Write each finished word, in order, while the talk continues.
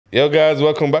Yo guys,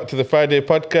 welcome back to the Fryday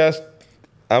Podcast.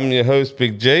 I'm your host,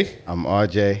 Big J. I'm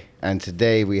RJ, and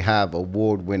today we have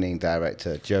award-winning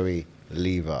director Joey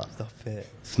Lever. Stop it.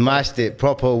 Smashed it,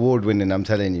 proper award-winning, I'm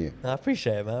telling you. I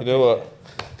appreciate it, man. You know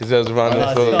what? Deserves a round of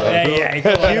applause.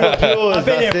 I've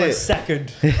been here for a second.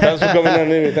 Thanks for coming on,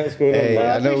 Amy. Thanks for coming Hey, on,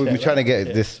 man. I know we've been trying to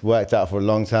get this worked out for a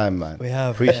long time, man. We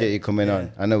have. Appreciate you coming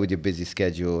on. I know with your busy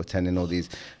schedule, attending all these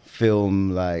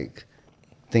film,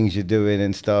 things you're doing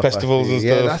and stuff. Festivals and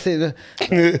yeah, stuff. that's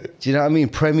it. Do you know what I mean?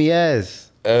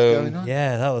 Premieres. What's going on?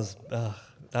 Yeah, that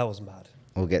was mad.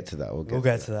 We'll get to that. We'll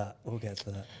get to that.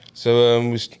 So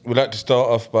we'd like to start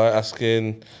off by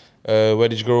asking, where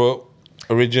did you grow up?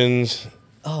 Origins,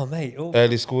 Oh, mate.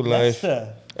 early school life.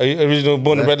 Leicester. Are you original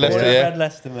born and bred Leicester, Leicester, Yeah, yeah? Red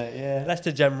Leicester, mate. Yeah,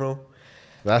 Leicester General.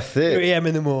 That's 3 it. a.m.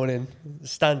 in the morning.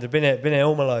 Standard. Been here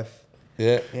all my life.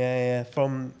 Yeah. Yeah.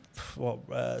 From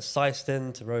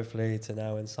Syston to Rothley to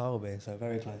now in Sowerby, so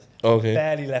very close. Okay.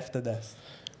 Barely left the nest.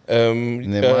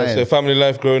 So family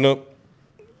life growing up.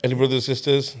 Any brothers,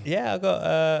 sisters? Yeah, I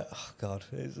got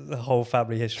it's a whole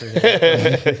family history.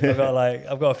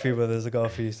 I've got a few brothers. I've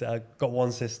got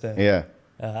one sister. Yeah.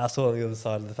 That's all on the other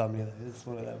side of the family. It's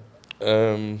one of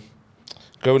them.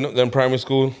 Growing up then primary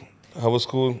school. How was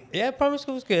school? Yeah, primary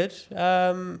school's good.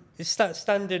 It's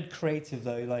standard creative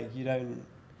though. Like you don't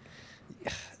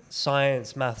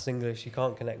science, maths, English. You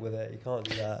can't connect with it. You can't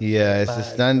do that. Yeah, it's the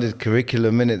standard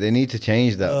curriculum, innit? They need to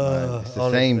change that, man. It's the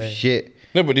same honestly. shit.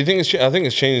 No, but do you think I think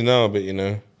it's changed now a bit, you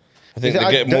know? I think they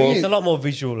get don't more... It's a lot more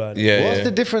visual learning. Yeah, What's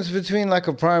the difference between like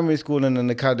a primary school and an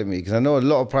academy? Because I know a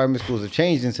lot of primary schools have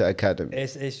changed into academy.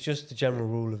 It's just the general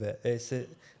rule of it.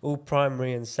 All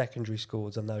primary and secondary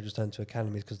schools have now just turned to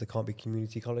academies because they can't be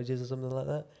community colleges or something like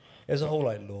that. There's a whole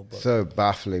law book. So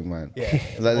baffling, man.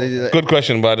 Yeah. Good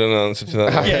question, but I don't know the answer to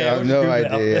that. I Yeah, have we'll no just Google it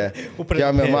idea. after. Yeah, We'll put it yeah,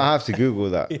 I mean, I here. might have to Google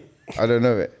that. I don't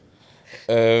know it.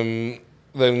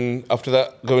 Then after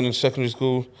that, going into secondary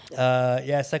school.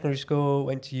 Secondary school,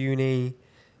 went to uni,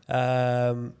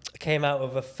 came out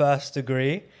with a first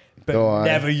degree, but Go on.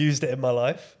 never used it in my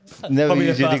life. Never Probably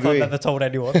used the your first time degree. I've ever told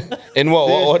anyone. In what?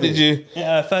 What did you...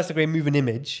 Yeah, first degree moving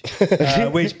image,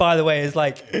 which by the way is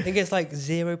I think it's like it's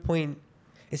either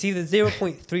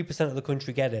 0.3% of the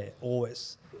country get it or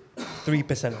it's 3%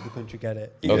 of the country get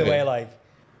it. Either Okay. way,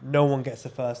 no one gets the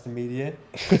first in media.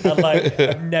 And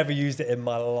I've never used it in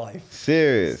my life.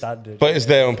 Serious. Standard. But it's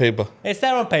there on paper. It's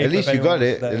there on paper. At least if you anyone got wants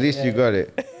it. to know. At least you Yeah. got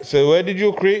it. So where did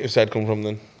your creative side come from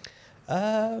then?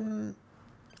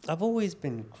 I've always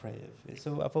been creative.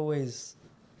 I've always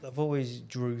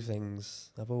drew things.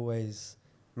 I've always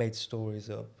made stories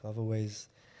up. I've always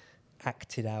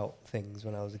acted out things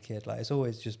when I was a kid. It's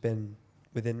always just been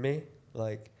within me.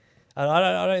 And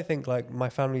I don't think my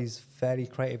family's fairly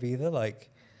creative either.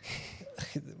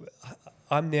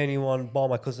 I'm the only one, bar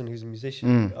my cousin who's a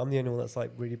musician. I'm the only one that's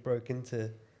really broke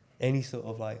into any sort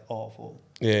of art form.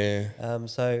 Yeah.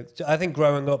 So I think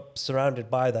growing up surrounded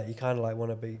by that, you kind of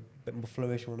want to be a bit more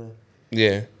flourish, want to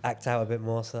Yeah. act out a bit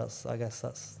more. So I guess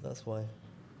that's why.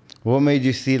 What made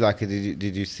you see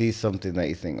did you see something that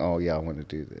you think, oh yeah, I want to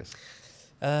do this?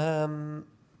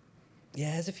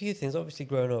 Yeah, there's a few things. Obviously,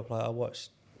 growing up, I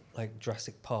watched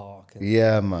Jurassic Park. And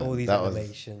Yeah, man. all these that was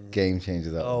animations. game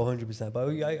changer. That Oh, was. 100%. But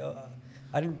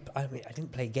I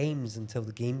didn't play games until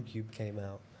the GameCube came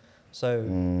out.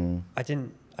 So I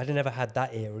didn't ever had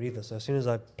that era either. So as soon as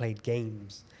I played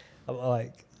games,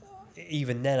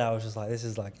 even then I was just this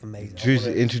is amazing.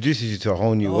 Introduces you to a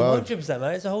whole new world. 100%,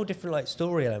 man. It's a whole different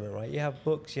story element, right? You have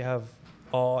books, you have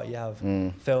art, you have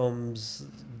films,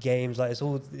 games.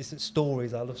 It's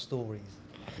stories. I love stories.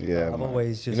 Yeah, I've man.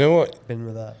 always just You know what? been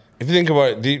with that. If you think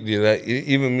about it deeply,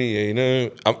 even me, you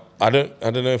know, I don't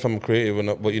know if I'm creative or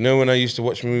not, but when I used to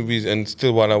watch movies, and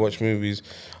still while I watch movies,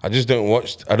 I don't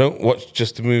watch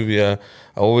just the movie. I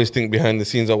always think behind the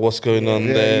scenes of what's going on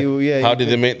there. How did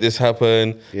they make this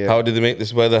happen? Yeah. How did they make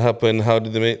this weather happen? How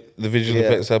did they make the visual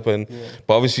effects happen? Yeah.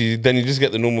 But obviously, then you just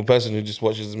get the normal person who just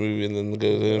watches the movie and then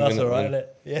goes home. That's innit? all right, isn't it?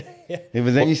 Yeah. Yeah,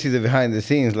 but then you see the behind the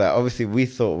scenes. Obviously, we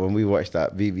thought when we watched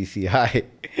that BBC High.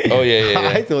 Oh yeah.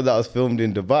 I thought that was filmed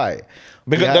in Dubai.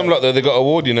 Big up them lot though. They got an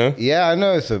award, you know. Yeah, I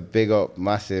know. It's a big up,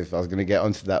 massive. I was gonna get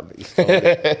onto that, but you stole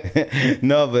it.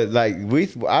 No, but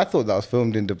I thought that was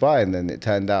filmed in Dubai, and then it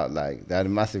turned out they had a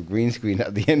massive green screen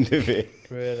at the end of it.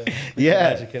 Really?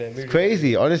 Yeah, Magic in it. it's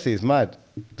crazy. Honestly, it's mad.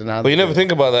 Don't know how But you to never do it.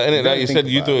 think about that, innit? You Like don't you think said,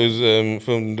 you about thought it was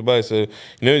filmed in Dubai, so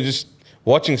just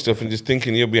watching stuff and just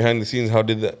thinking you're behind the scenes. How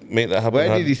did that make that happen? Where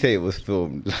How- did he say it was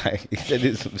filmed? He said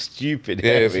it's some stupid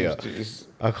Yeah, area. it's-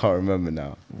 I can't remember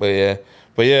now. But yeah.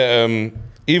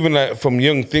 Even from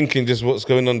young thinking, just what's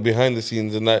going on behind the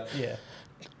scenes, and Yeah.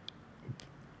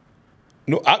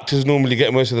 no, actors normally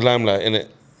get most of the limelight in it.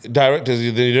 Directors,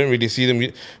 you don't really see them.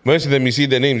 Most of them, you see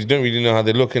their names, you don't really know how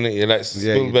they look in it. You're like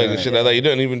Spielberg and shit like that. You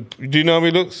don't even. Do you know how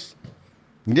he looks?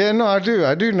 Yeah, no, I do.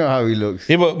 I do know how he looks.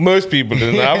 Yeah, but most people,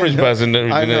 the average person don't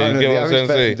really know. You get the what I'm average saying?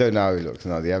 person don't know how he looks.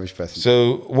 No, the average person.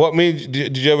 So, what made?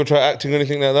 Did you ever try acting or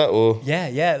anything like that, or?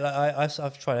 Yeah. Like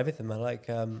I've tried everything, man. Like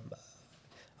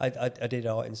I did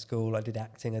art in school. I did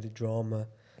acting. I did drama.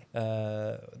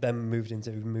 Then moved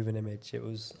into moving image. It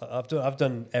was I've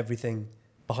done everything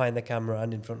behind the camera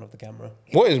and in front of the camera.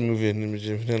 What is moving image?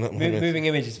 If you don't know what Moving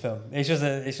image is film. It's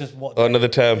just what. Oh, another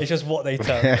term. It's just what they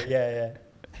tell. Yeah.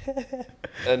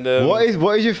 And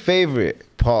what is your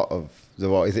favorite part of the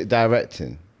what? Is it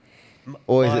directing,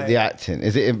 or is it the acting?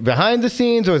 Is it behind the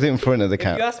scenes or is it in front of the If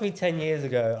camera? you asked me 10 years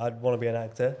ago, I'd want to be an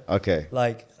actor. Okay.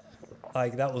 Like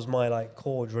that was my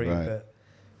core dream. Right. But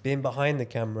being behind the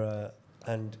camera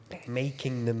and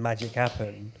making the magic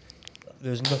happen,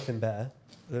 there's nothing better.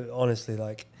 Honestly,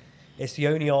 like it's the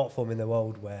only art form in the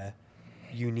world where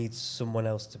you need someone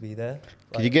else to be there.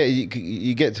 Like,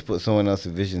 you get to put someone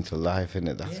else's vision to life,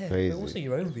 innit? That's crazy. But also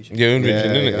your own vision. your own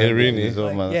vision, innit? Yeah, really.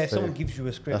 If someone gives you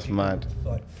a script, That's you mad.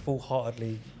 can, like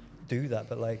full-heartedly do that.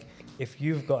 But like, if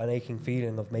you've got an aching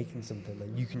feeling of making something,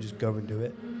 then you can just go and do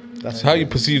it. That's how you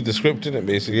perceive the script, innit?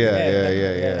 Basically.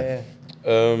 Yeah.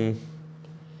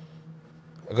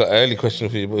 I got an early question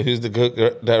for you, but who's the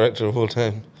GOAT director of all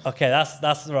time? Okay,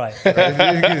 that's right.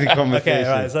 It's a conversation. Okay,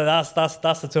 right. So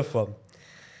that's a tough one.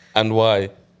 And why?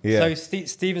 Yeah. So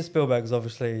Steven Spielberg is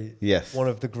obviously Yes. one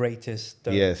of the greatest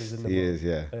directors in the he world. is.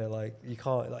 Yeah. Like you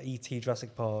can't like E.T.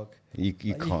 Jurassic Park. You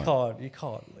Like, can't. You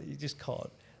can't. You just can't.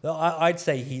 No, I'd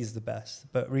say he's the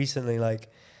best. But recently, like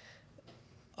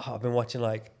I've been watching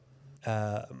like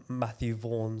Matthew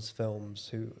Vaughn's films.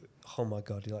 Who, oh my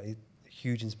god, he's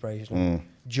huge inspiration.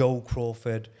 Joel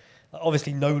Crawford,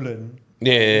 obviously Nolan.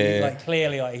 Yeah. Like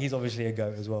clearly, like he's obviously a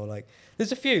goat as well. Like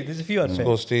there's a few I'd pick.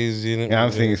 Scorsese, innit? Yeah,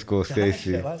 I'm thinking I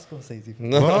Scorsese. like Scorsese.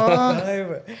 No.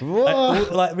 No, but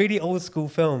What? like really old school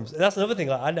films. That's another thing.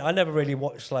 Like I never really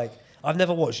watched I've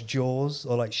never watched Jaws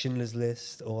or like Schindler's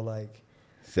List or like.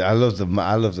 See, I love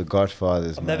the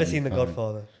Godfathers. I've never seen The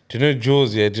Godfather. Do you know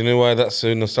Jaws? Yeah. Do you know why that's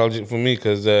so nostalgic for me?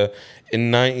 Because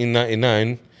in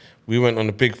 1999, we went on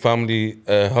a big family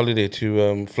holiday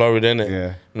to Florida, innit?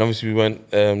 Yeah. And obviously we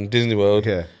went Disney World.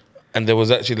 Yeah. And there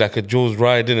was actually like a Jaws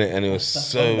ride in it, and it was That's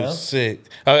so gone now. sick.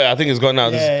 I think it's gone now.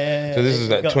 Yeah. So this is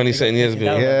like 20-something years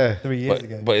ago. Yeah. 3 years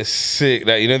ago. But it's sick.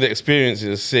 Like, you know, the experience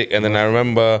is sick. And then I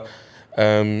remember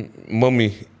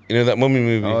Mummy. You know that Mummy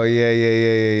movie? Oh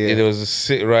yeah. There was a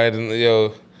sick ride, and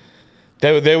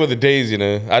they were the days, you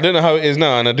know. I don't know how it is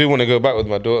now, and I do want to go back with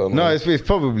my daughter. Man. No, it's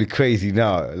probably crazy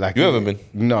now. Like You ever been?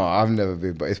 No, I've never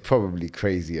been, but it's probably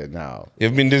crazier now. You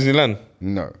ever been Disneyland?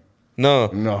 No.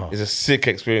 No. It's a sick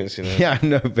experience, you know. Yeah, I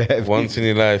know better. Once in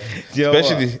your life. You know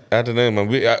Especially, I don't know,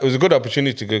 man. It was a good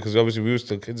opportunity to go because obviously we were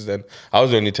still kids then. I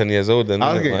was only 10 years old then.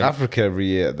 I was innit, going to man? Africa every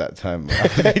year at that time.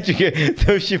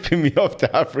 They were shipping me off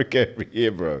to Africa every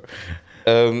year, bro.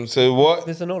 So what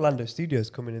There's an Orlando Studios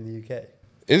coming in the UK.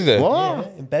 is there? What?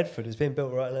 Yeah, in Bedford. It's being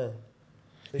built right now.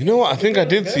 You know what? I think I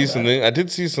did see something. I did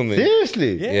see something.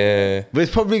 Seriously? Yeah. But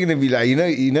it's probably gonna be like you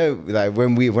know, like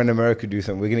when America do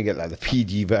something, we're gonna get like the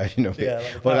PG version of it, Yeah,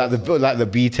 or like the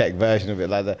B-Tech version of it,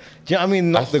 like the. Do you know what I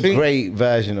mean? Not I the think- great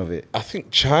version of it. I think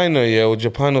China, or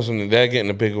Japan or something, they're getting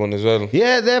a big one as well.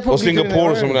 Yeah, they're probably Or doing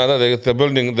Singapore or their something own. like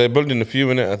that. They're building a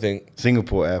few in it, I think.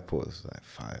 Singapore airport is like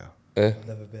fire. I've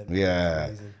never been. Yeah,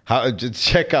 Amazing. just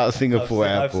check out Singapore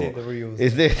I've airport. seen the reels.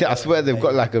 Is this? I swear they've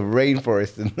got like a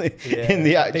rainforest in the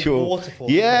Big actual.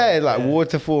 waterfall, Yeah, isn't it? like Yeah.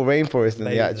 waterfall rainforest in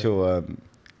Amazing.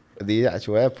 the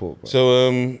actual airport. Bro.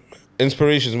 So,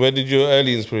 inspirations. Where did your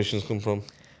early inspirations come from?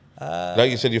 Like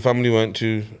you said, your family went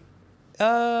to.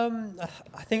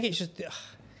 I think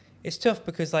it's tough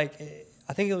because I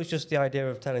think it was just the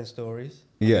idea of telling stories.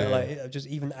 Yeah. Just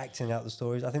even acting out the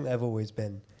stories. I think that's always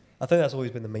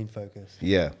been the main focus.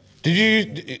 Yeah. Did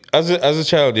you, as a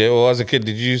child, or as a kid,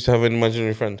 did you used to have an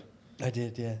imaginary friend? I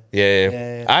did, yeah.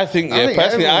 Yeah. I think I think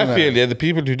personally, I everyone feel the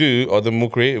people who do are the more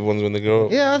creative ones when they grow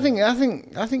up. Yeah, I think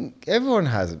everyone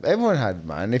had,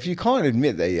 man. If you can't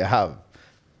admit that you have,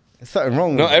 there's something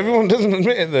wrong No, with it. everyone doesn't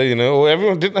admit it though, or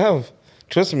everyone didn't have.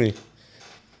 Trust me.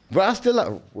 But I still like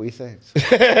what you saying.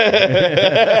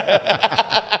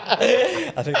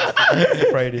 I think that's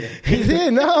Fryday. He's here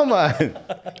now, man.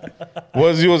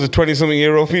 Was yours a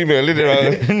 20-something-year-old female, isn't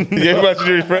it? Your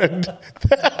imaginary friend.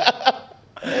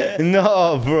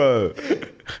 No, bro.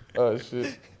 Oh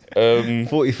shit.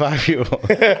 45-year-old.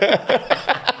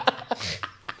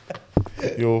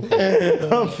 Yo.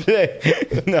 I'm playing.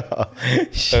 No.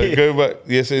 Shit. Go back.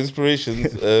 Yes,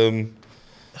 inspirations.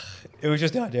 It was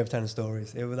just the idea of telling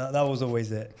stories. That was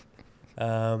always it.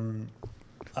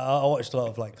 I watched a lot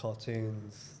of like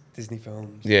cartoons, Disney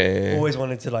films. Yeah. Always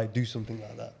wanted to like do something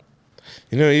like that.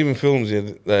 You know, even films, yeah,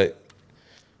 like,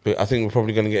 but I think we're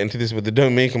probably going to get into this, but they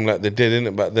don't make them like they did,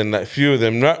 innit? Back then, like, few of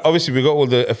them. Right? Obviously, we got all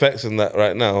the effects and that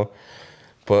right now,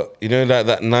 but, you know, like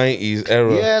that 90s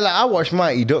era. Yeah, like I watched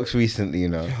Mighty Ducks recently, you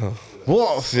know.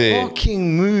 What a Sick.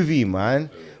 fucking movie, man.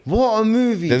 What a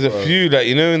movie. There's bro. a few, like,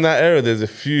 you know, in that era, there's a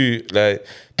few, like,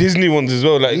 Disney ones as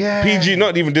well, like, Yeah. PG,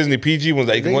 not even Disney, PG ones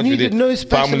that you can They watch with needed it. no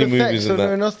special family effects movies or and that.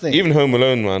 no nothing. Even Home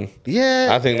Alone, man. Yeah.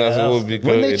 I think that's what would be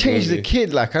When they quoted changed movie. the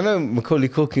kid, like, I know Macaulay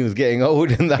Culkin was getting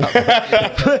old and that.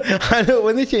 But I know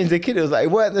when they changed the kid, it was like,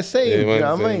 it weren't the same. Yeah, it you weren't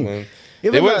know the what I same, mean? man.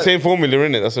 Even They weren't like- the same formula,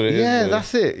 innit? That's what it is. Yeah, man.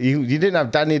 that's it. You didn't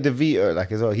have Danny DeVito,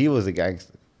 like, as well. He was a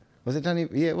gangster. Was it Danny?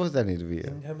 Yeah, it was Danny DeVito.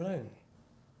 In Home Alone.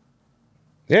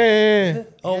 Yeah.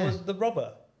 Oh, was the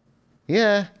robber?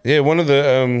 Yeah. Yeah, one of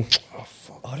the,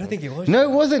 Oh, I don't think it was. No, it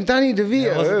wasn't Danny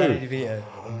DeVito. It wasn't Danny DeVito.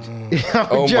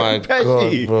 Oh Joe my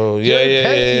Pesci. God, bro. Yeah, Joe yeah,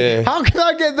 Pesci. yeah. How can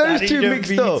I get those Danny two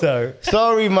mixed up? DeVito.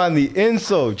 Sorry, man, the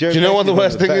insult. Joe Do you know what Pesci the was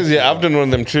worst thing is? best, Yeah, man. I've done one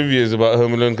of them trivias about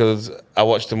Home Alone because I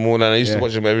watched them all and I used to Yeah.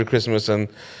 watch them every Christmas and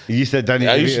You said Danny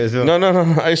I DeVito used as well.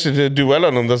 no. I used to do well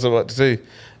on them. That's what I was about to say.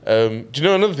 Do you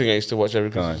know another thing I used to watch every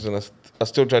Go on. Christmas and I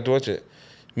still tried to watch it?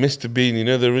 Mr. Bean, you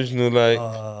know the original like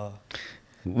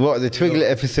What, the Twiglet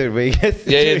episode where he gets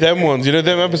the yeah, them ones. You know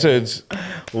them episodes.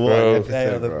 What Bro. episode, They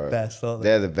are the bro? best, aren't they?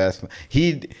 They're the best. Do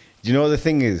you know the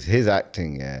thing is? His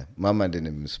acting, yeah. My man didn't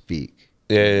even speak.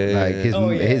 Yeah, Like his Oh,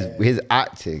 yeah. his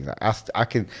acting, like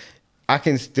I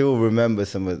can still remember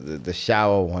some of the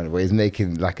shower one where he's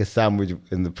making like a sandwich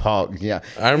in the park. Yeah,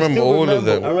 I remember still all of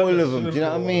them. All of them. Do you know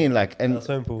what I mean? Like, and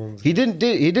Swimming pool ones. he didn't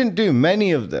do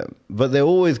many of them, but they're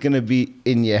always gonna be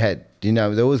in your head. Do you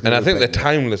know? They're always. And Gonna I think they're affect you.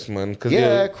 timeless, man. Cause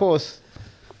Yeah, of course.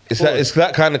 it's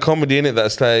that kind of comedy in it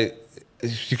that's like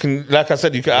you can, like I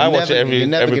said, I watch it every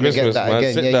Christmas, that man.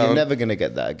 again. Sit Yeah, down. you're never gonna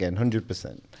get that again.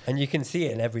 100%. And you can see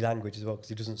it in every language as well because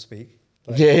he doesn't speak.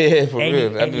 Like, Yeah, for any,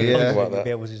 real. I any didn't Yeah. think country about would be that.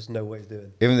 able to just know what he's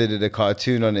doing. Even they did a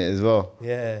cartoon on it as well.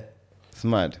 Yeah. It's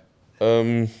mad.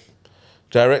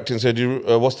 Directing.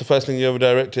 So, what's the first thing you ever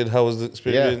directed? How was the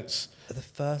experience? The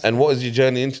first. And what was your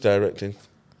journey into directing?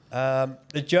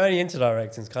 The journey into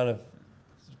directing is kind of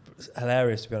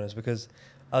hilarious, to be honest, because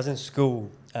I was in school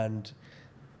and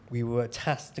we were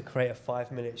tasked to create a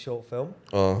 5-minute short film.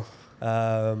 Oh,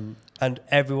 And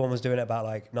everyone was doing it about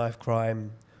like knife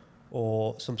crime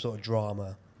or some sort of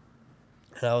drama.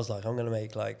 And I was like, I'm going to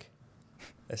make like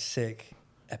a sick,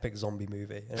 epic zombie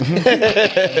movie. And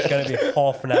it's going to be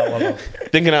half an hour long.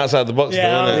 thinking outside the box,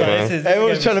 Yeah, I though, was innit, like, man? this is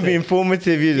Everyone's gonna trying to be sick.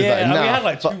 informative. You're just Yeah, like, and nah. we had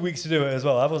like 2 weeks to do it as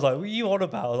well. I was like, what are you on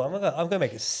about? I was like, I'm going to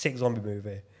make a sick zombie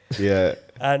movie. Yeah.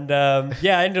 And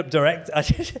yeah, I ended up I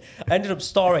ended up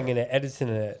starring in it, editing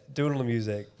in it, doing all the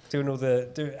music, doing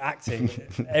acting,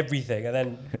 everything, and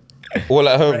then All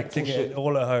at home. directing it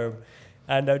all at home.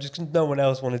 And just 'cause no one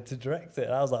else wanted to direct it.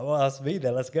 And I was like, well, that's me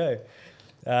then. Let's go.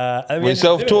 And we Were you ended up doing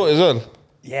self-taught it. as well?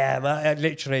 Yeah, man. I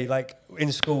literally, like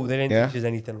in school, they didn't Yeah. teach us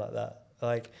anything like that.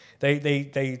 Like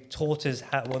they taught us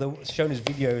how. Well, they were showing us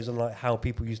videos on like how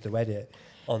people used to edit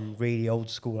on really old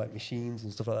school like machines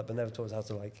and stuff like that, but never taught us how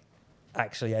to like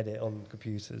actually edit on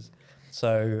computers.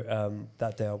 So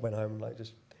that day I went home and like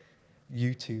just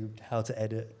YouTubed how to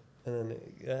edit, and then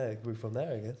it grew from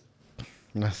there, I guess.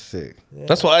 That's sick. Yeah.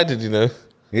 That's what I did, you know.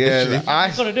 Yeah. You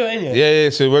gotta do it, ain't you? Yeah.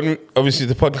 So when obviously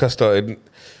the podcast started,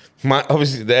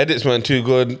 obviously the edits weren't too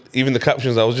good. Even the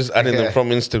captions, I was just adding Yeah. them from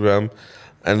Instagram,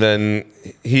 and then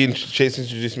Chase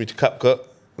introduced me to CapCut,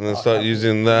 and then started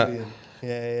using that.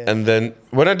 Yeah. And then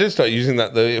when I did start using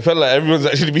that, though, it felt like everyone's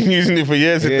actually been using it for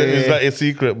years. Yeah, It's yeah. like a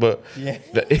secret, but Yeah.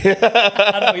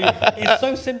 I know, it's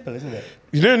so simple, isn't it?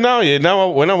 you know now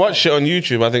when I watch shit on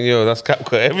YouTube, I think that's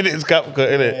CapCut. Everything's CapCut,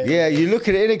 innit? Yeah, you look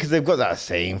at it in it because they've got that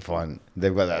same font.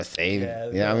 They've got that same, Yeah,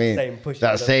 you know what I mean? same push,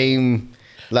 that don't same,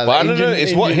 like But I the don't know. Indian-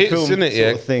 It's what Indian hits, film innit? Yeah,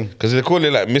 sort of thing. because they call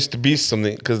it like Mr. Beast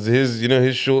something. Because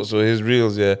his shorts or his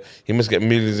reels, yeah, he must get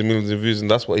millions and millions of views, and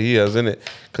that's what he has, innit?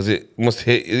 Because it must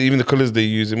hit. Even the colors they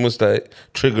use, it must like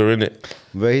trigger, innit?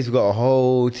 But he's got a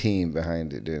whole team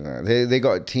behind it doing that. They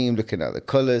got a team looking at the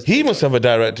colors. He must have a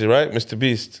director, right, Mr.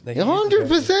 Beast? No, he is the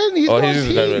 100%. He's Oh, got he's a the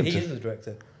team. director. He is the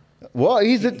director. What?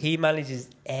 He's a. He manages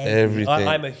Everything.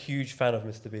 I'm a huge fan of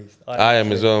Mr. Beast. I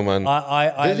am as well, man.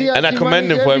 Does he And I actually commend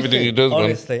him manage for everything he everything? does, man.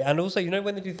 Honestly, and also, you know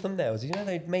when they do thumbnails, you know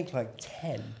they make like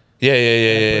 10. Yeah,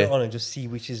 And put yeah. it on and just see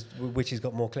which has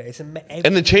got more clear. It's And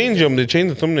they change them. They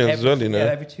change the thumbnails as well, you know.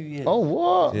 Yeah, every 2 years. Oh,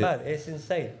 what? Man, it's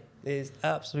insane. It is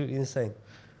absolutely insane.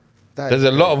 That There's is-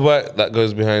 a lot of work that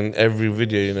goes behind every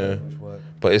video, you know. So much work.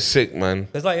 But it's sick, man.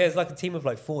 There's like a team of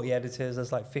like 40 editors.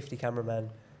 There's like 50 cameramen.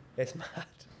 It's mad.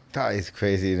 That is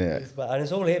crazy, isn't it? And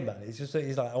it's all him, man.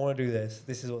 He's like, I want to do this.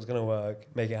 This is what's going to work.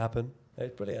 Make it happen.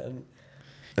 It's brilliant. And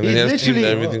then he has teams and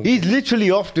everything. He's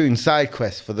literally off doing side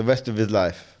quests for the rest of his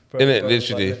life. Innit,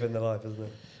 literally. Like living the life, isn't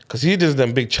it? Because he does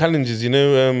them big challenges, you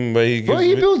know, where he gives... Bro,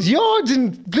 he builds yards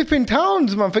in flipping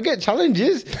towns, man. Forget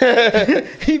challenges.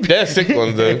 They're sick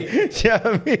ones, though. Do you know what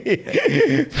I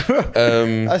mean?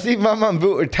 Bro, I see my man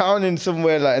built a town in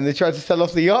somewhere, like, and they tried to sell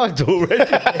off the yards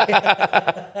already.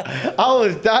 I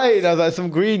was dying. I was like, some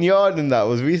green yard and that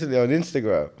was recently on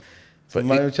Instagram. But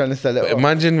man was trying to sell it off.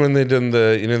 Imagine when they done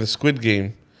the Squid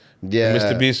Game. Yeah. The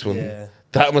Mr. Beast one. Yeah.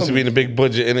 That must have been a big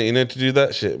budget, innit, you know, to do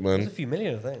that shit, It man. was a few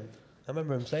million, I think. I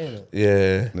remember him saying it.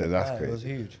 Yeah. No, that's It crazy. was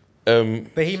huge.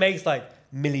 But he makes like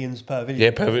millions per video.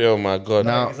 yeah, perfect. Oh my god.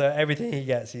 Now- So everything he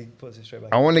gets, he puts it straight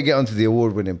back. I want to get onto the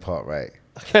award-winning part, right?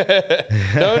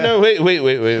 No, wait.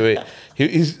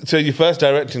 So your first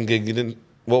directing gig, you didn't.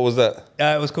 What was that?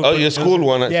 It was called. Oh, your school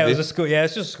one, Yeah, it actually. was a school. Yeah,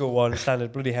 it's just a school one.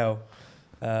 Standard bloody hell.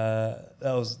 That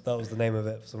was the name of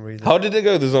it for some reason. How did it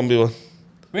go, the zombie one?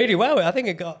 Really well. I think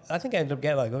I ended up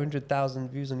getting like 100,000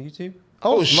 views on YouTube.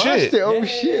 Oh, shit. shit. Oh, Yeah,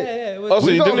 shit. Yeah, it was Oh, so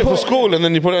We you got did it for put- school and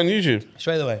then you put it on YouTube?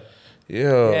 straight away.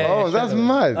 Yeah. Yeah, Oh, straight that's away.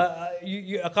 mad.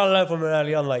 I kind of learned from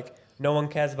early on, like, no one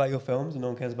cares about your films and no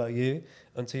one cares about you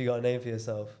until you got a name for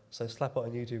yourself. So slap it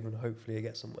on YouTube and hopefully it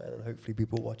gets somewhere and hopefully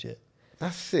people watch it.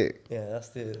 That's sick. Yeah, that's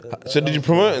the. So did you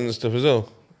promote it and stuff as well?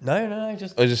 No,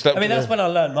 just. Or just slapped I mean, it that's there? when I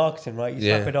learned marketing, right? You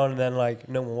Yeah. slap it on and then, like,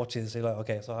 no one watches. So you're like,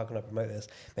 okay, so how can I promote this?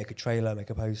 Make a trailer, make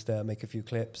a poster, make a few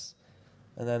clips.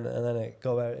 And then it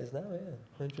got where it is now, yeah.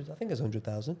 100, I think it's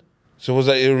 100,000. So was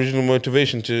that your original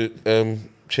motivation to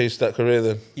chase that career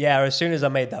then? Yeah, as soon as I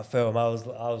made that film, I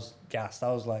was gassed.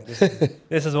 I was like, this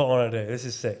is what I want to do. This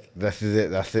is sick. That's it.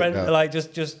 That's it. Friend, now. like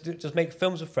just make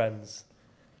films with friends,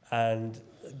 and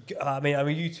I mean I'm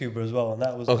a YouTuber as well, and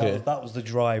that was the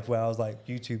drive where I was like,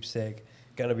 YouTube's sick,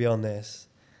 gonna be on this.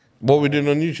 What were we doing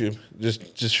on YouTube?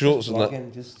 Just shorts and that?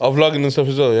 Vlogging, just Vlogging and stuff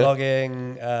as well, yeah?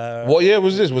 vlogging. What year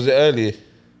was this? Was it early?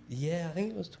 Yeah, I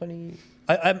think it was 20.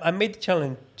 I made the channel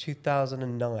in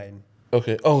 2009.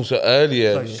 Okay. Oh, so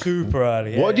earlier. So super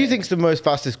early. What do you yeah. think's the most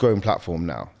fastest growing platform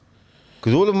now?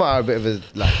 Because all of them are a bit of a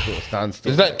like sort of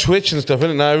standstill. It's like Twitch and stuff,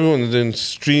 isn't it? Now everyone's doing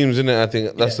streams, isn't it? I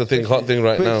think that's Yeah, the thing, Twitch hot is- thing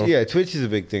right Twitch, now. yeah, Twitch is a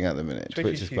big thing at the minute.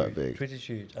 Twitch is huge. quite big. Twitch is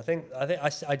huge.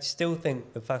 I still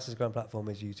think the fastest growing platform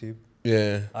is YouTube.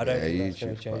 Yeah. I don't Yeah, think that's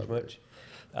going YouTube's to change quite much.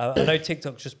 I know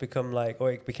TikTok's just become like,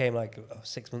 or it became like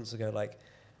 6 months ago, like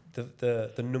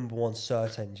the number one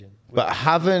search engine. But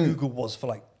haven't Google was for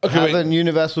like. haven't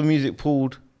Universal Music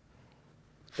pulled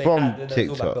They from had, it's all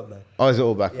back TikTok? up now. Oh, is it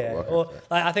all back Yeah, up? Okay. or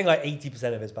like, I think like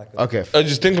 80% of it's back up. Okay.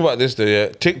 Just think about this though, yeah.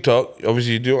 TikTok,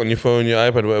 obviously you do it on your phone, your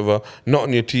iPad, whatever, not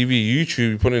on your TV. YouTube,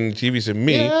 you put it in the TV. So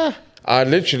me, Yeah. I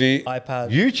literally... iPad.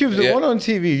 YouTube's the Yeah. one on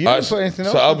TV. You don't put anything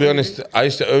else. So I'll on be TV?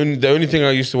 honest, the only thing I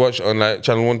used to watch on like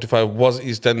channel 1 to 5 was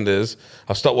EastEnders.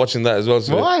 I've stopped watching that as well.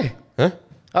 So, Why? Huh?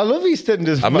 I love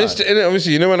EastEnders. I missed it in it,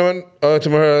 obviously. You know when I went to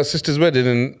my sister's wedding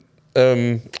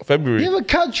in February? You ever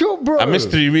catch up, bro? I missed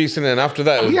 3 weeks in it, and after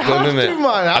that, it was You done, have innit? to, man.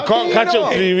 How I can't do you catch up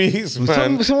not? 3 weeks,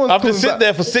 man. Someone's I have to coming sit back.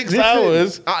 there for 6 Listen,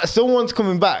 hours. Someone's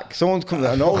coming back. Someone's coming.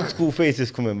 An old school face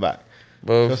is coming back.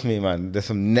 Bro. Trust me, man. There's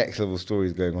some next level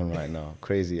stories going on right now.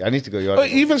 Crazy. I need to go yard. But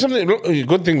even something,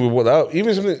 good thing we brought that up,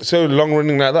 even something so long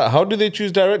running like that, how do they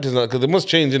choose directors? Because they must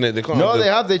change, innit? They can't. No, have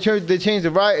they the- have. They changed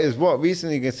the writers. What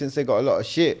recently? Since they got a lot of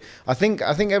shit. I think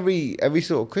every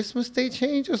sort of Christmas they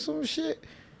change or some shit.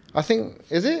 I think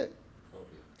is it.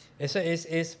 It's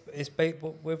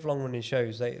with long running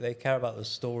shows. They care about the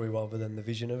story rather than the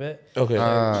vision of it. Okay.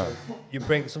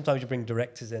 Sometimes you bring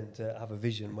directors in to have a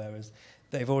vision, whereas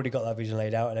they've already got that vision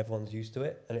laid out and everyone's used to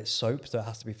it, and it's soap, so it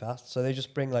has to be fast. So they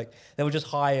just they will just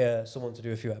hire someone to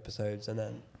do a few episodes, and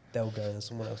then they'll go and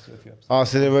someone else do a few episodes. Oh,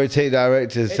 so they rotate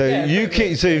directors. So Yeah, you pretty can.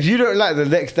 much. So if you don't like the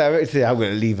next director, I'm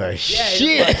gonna leave her shit.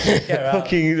 just get her out.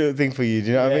 Fucking little thing for you. Do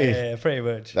you know what I mean? Yeah, pretty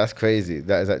much. That's crazy.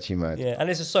 That is actually mad. Yeah, and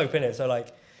it's a soap, innit? So like,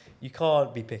 you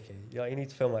can't be picky. You need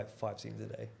to film like 5 scenes a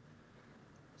day.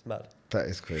 It's mad. That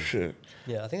is crazy. Shit.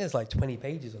 Yeah, I think there's like 20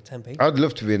 pages or 10 pages. I'd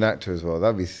love to be an actor as well.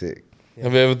 That'd be sick.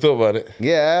 Have you ever thought about it?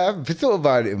 Yeah, I've thought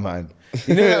about it, man.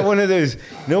 You know, like one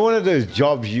of those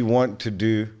jobs you want to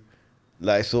do,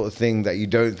 like sort of thing that you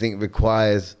don't think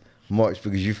requires much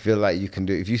because you feel like you can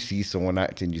do it. If you see someone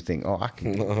acting, you think, oh, I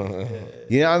can. Do it.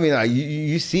 You know what I mean? Like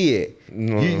you see it.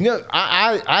 No. You know,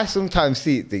 I sometimes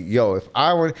see it. Think, yo, if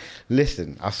I want,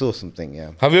 listen, I saw something.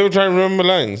 Yeah. Have you ever tried to remember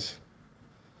lines?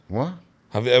 What?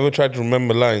 Have you ever tried to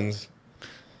remember lines?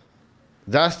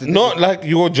 That's the Not like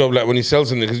your job, like when you sell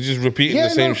something, because you're just repeating the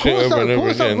same shit over and over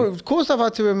again. Of course, I've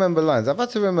had to remember lines.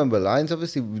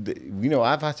 Obviously, you know,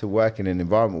 I've had to work in an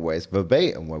environment where it's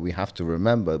verbatim, where we have to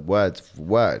remember word for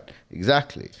word.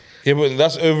 Exactly. Yeah, but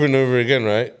that's over and over again,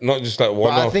 right? Not just like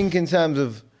one But off. I think in terms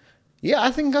of,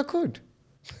 I think I could.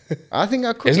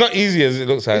 It's not easy as it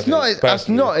looks. It's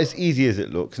not as easy as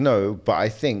it looks, no. But I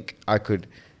think I could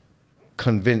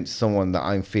convince someone that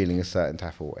I'm feeling a certain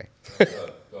type of way.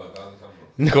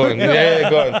 Go on, go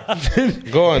on.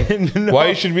 Go on. No. Why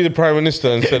you should be the Prime Minister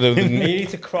instead of You the... need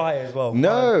to cry as well.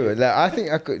 No, like, I think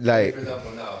I could, like... For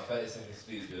example, now, 30-second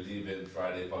speech, you're leaving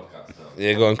Fryday Podcast now.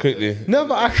 Yeah, go on, quickly. No,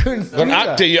 but I couldn't Go on, do that.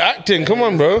 acting, you're acting, come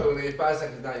on, bro. So, 5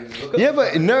 seconds now, you look Yeah, up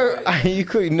but to no, Fryday. you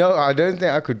could. No, I don't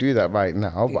think I could do that right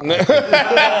now. But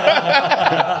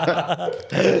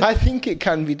I think it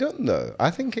can be done, though.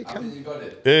 I think it I can. think you got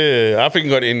it. Yeah, I think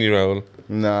you got it in you, Rahul.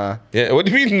 Nah, Yeah, what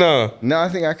do you mean, no? no, I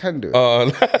think I can do it, Oh,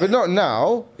 but not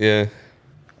now. yeah.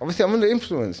 Obviously, I'm under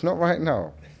influence. Not right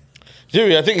now.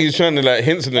 Jerry, I think he's trying to like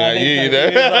hint something at you, you know?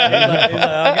 He's like,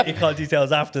 I'll get your card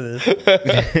details after this.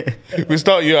 We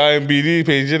start your IMDb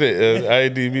page, innit?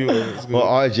 IMDb. whatever it's Well,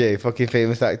 called. RJ, fucking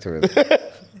famous actor.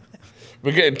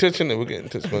 We're getting in touch, innit? We're getting in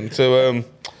touch, man. So,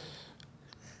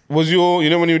 was your, you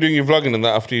know, when you were doing your vlogging and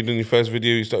that, after you done your first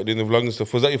video, you started doing the vlogging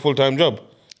stuff, was that your full-time job?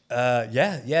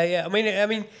 Yeah. I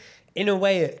mean, in a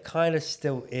way, it kind of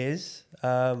still is.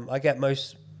 I get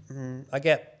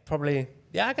probably,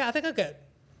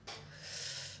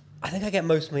 I think I get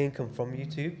most of my income from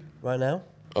YouTube right now.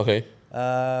 Okay.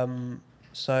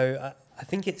 So I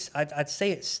think I'd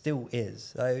say it still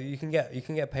is. You can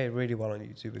get paid really well on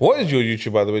YouTube. What is your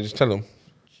YouTube, by the way? Just tell them.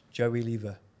 Joey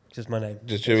Lever? Just my name.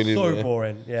 Just Joey Lever, So yeah.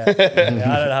 boring. Yeah.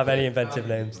 Yeah, I don't have any inventive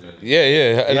names. Yeah.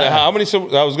 And Yeah. how many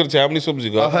subs? I was going to say, how many subs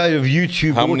you I've got? heard of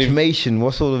YouTube How many- automation.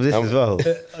 What's all of this as well?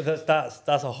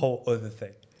 That's a whole other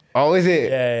thing. Oh, is it?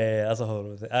 Yeah, that's a whole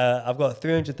other thing. I've got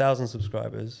 300,000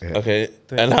 subscribers. Yeah. Okay.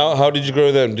 And how did you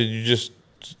grow them? Did you just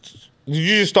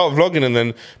start vlogging and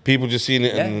then people just seen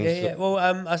it? Yeah. Well,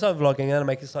 I started vlogging and then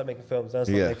I started making films. Then I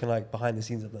started Yeah. making like behind the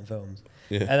scenes of them films.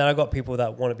 Yeah. And then I got people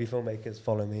that want to be filmmakers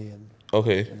follow me. And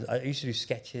Okay. I used to do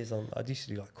sketches I used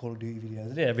to do like Call of Duty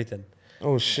videos. I did everything.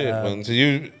 Oh shit, man! So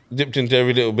you dipped into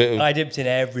every little bit of. I dipped in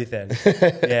everything.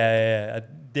 yeah.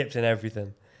 I dipped in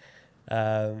everything.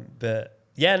 But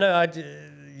yeah, no,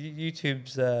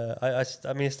 YouTube's.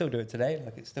 I mean, I still do it today.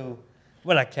 Like it's still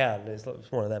when I can. It's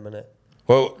one of them, isn't it?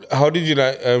 Well, how did you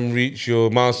like reach your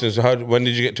milestones? When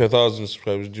did you get to 1,000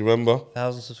 subscribers? Do you remember?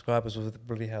 1,000 subscribers was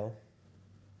bloody hell.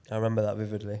 I remember that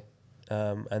vividly.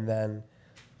 And then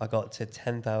I got to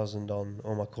 10,000 on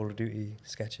all my Call of Duty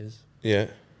sketches. Yeah.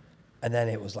 And then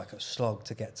it was like a slog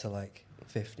to get to like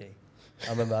 50. I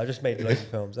remember I just made loads of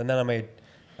films. And then I made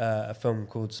a film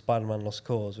called Spider-Man Lost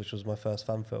Cause, which was my first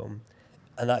fan film.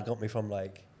 And that got me from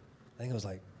like, I think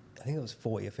it was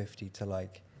 40 or 50 to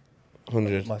like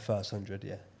 100. my first 100,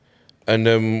 yeah.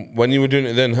 And when you were doing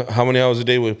it then, how many hours a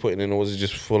day were you putting in, or was it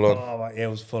just full on? Oh, it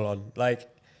was full on. Like,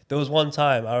 there was one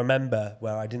time I remember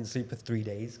where I didn't sleep for 3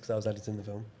 days because I was editing the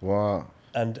film. Wow.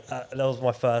 And that was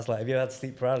my first, like, have you ever had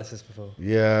sleep paralysis before?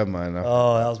 Yeah, man.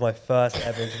 Oh, that was my first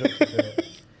ever introduction to it.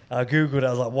 And I Googled it, I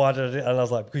was like, why did I do it? And I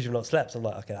was like, because you've not slept. So I'm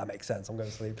like, okay, that makes sense, I'm going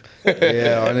to sleep.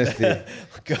 Yeah, honestly.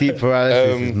 Sleep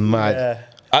paralysis is mad. Yeah.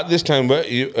 At this time, were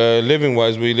you,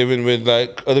 living-wise, were you living with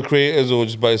like other creators or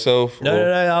just by yourself? No,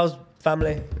 I was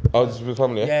family. Oh, just with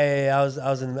family, yeah? Yeah. I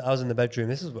was in the bedroom.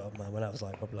 This is when I was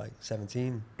like probably like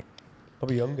 17,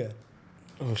 probably younger.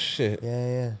 Oh, shit.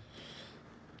 Yeah.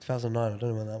 2009, I don't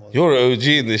know when that was. You're an OG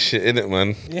in this shit, innit,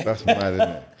 man? That's mad,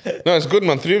 isn't it? No, it's good,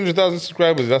 man. 300,000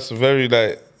 subscribers, that's very,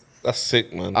 like, that's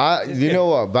sick, man. You know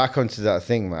what? Back onto that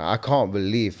thing, man. I can't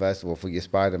believe, first of all, for your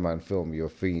Spider-Man film, you're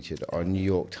featured on New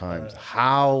York Times.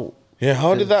 How? Yeah,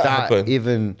 how did that happen?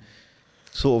 Even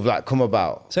sort of like come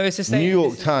about? So it's the same. New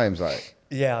York Times, like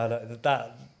Yeah, I know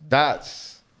that.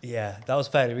 that's Yeah, that was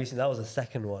fairly recent. That was the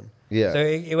second one. Yeah. So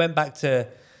it went back to,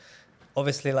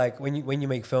 obviously, like when you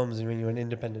make films and when you're an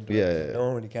independent director, Yeah. no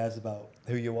one really cares about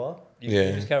who you are. You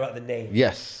Yeah. just care about the name.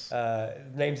 yes.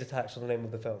 Name's attached to the name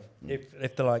of the film.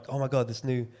 If they're like, oh my god, this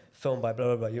new film by blah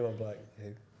blah blah, you won't be like, who?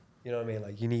 You know what I mean?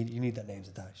 Like you need that name's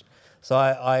attached. So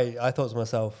I thought to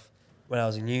myself when I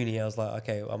was in uni, I was like,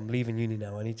 okay, I'm leaving uni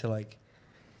now. I need to like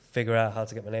figure out how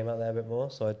to get my name out there a bit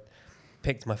more. So I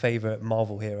picked my favorite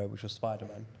Marvel hero, which was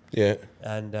Spider-Man. Yeah.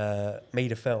 And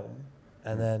made a film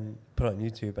and then put it on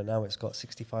YouTube, and now it's got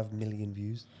 65 million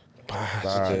views.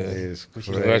 That is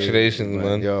crazy, Congratulations,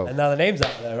 man. Yo. And now the name's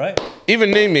out there, right?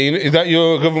 Even name me, is that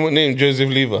your government name, Joseph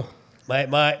Lever?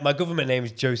 My government name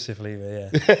is Joseph Lever.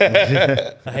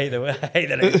 Yeah, I hate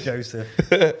the name Joseph.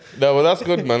 No, well, that's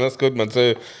good, man. That's good, man.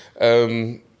 So,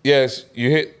 yes, you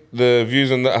hit the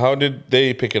views on that. How did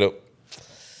they pick it up?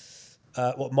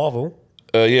 What, Marvel?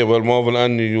 Yeah, well, Marvel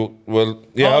and New York. Well,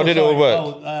 yeah, how did it all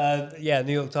work? Yeah,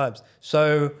 New York Times.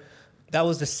 So that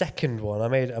was the second one. I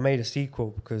made a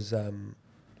sequel because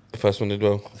The first one did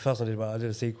well. the first one did well. I did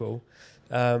a sequel.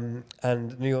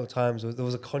 And New York Times, there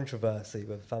was a controversy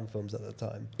with fan films at the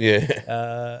time.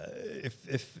 Yeah.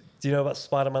 Do you know about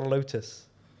Spider-Man Lotus?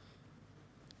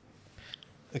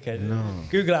 Okay, No.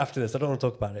 Google it after this. I don't want to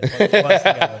talk about it. It's like the worst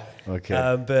thing ever.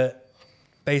 Okay. But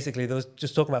basically, they was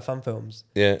just talking about fan films,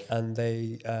 Yeah. and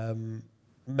they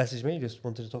messaged me, just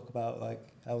wanted to talk about like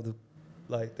how the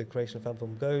creation of fan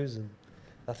film goes, and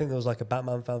I think there was like a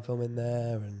Batman fan film in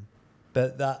there,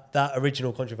 but that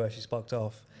original controversy sparked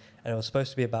off. And it was supposed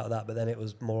to be about that, but then it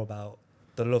was more about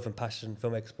the love and passion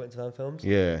filmmakers put into fan films.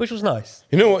 Yeah. Which was nice.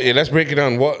 You know what? Yeah, let's break it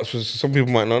down. What some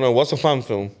people might not know. What's a fan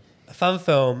film? A fan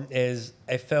film is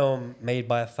a film made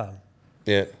by a fan.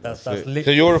 Yeah. That's it. literally.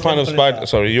 So you're a fan of simple as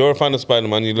that. You're a fan of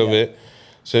Spider-Man. You love Yeah. it.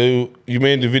 So you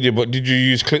made the video, but did you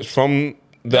use clips from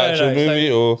the actual movie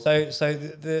or? So I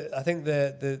think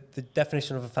the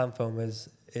definition of a fan film is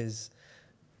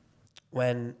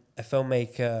when a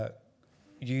filmmaker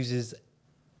uses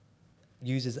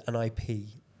an IP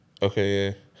Okay.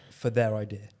 Yeah. for their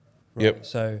idea. Right? Yep.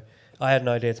 So I had an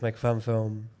idea to make a fan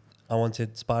film. I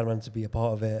wanted Spider-Man to be a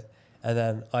part of it. And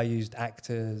then I used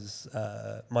actors,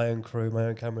 my own crew, my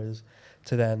own cameras,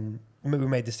 to then... We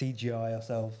made the CGI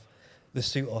ourselves, the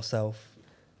suit ourselves.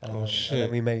 Oh, shit. And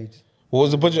then we made What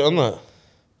was the budget on that?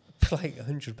 like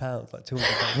 £100, like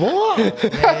 £200. What?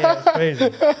 Yeah, it's crazy.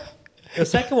 The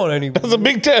second one only... That's a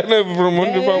big turnover from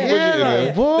 £100 budget. yeah, You know?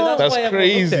 like, what? But That's why everyone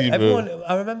loved crazy, it. bro.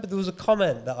 I remember there was a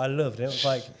comment that I loved. And it was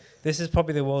like, this is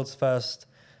probably the world's first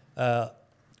backyard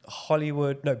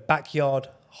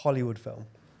Hollywood film.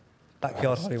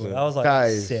 Backyard Hollywood. I was like, That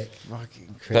is sick. fucking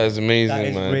That crazy. is amazing, That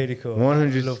is man. really cool.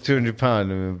 100 Loved to £200 I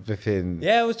mean, within.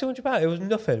 Yeah, it was £200. It was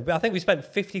nothing. But I think we spent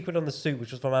 50 quid on the suit, which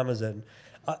was from Amazon.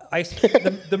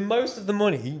 The most of the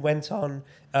money went on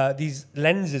these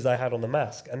lenses I had on the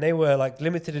mask, and they were like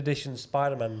limited edition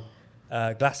Spider-Man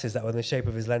glasses that were in the shape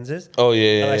of his lenses. Oh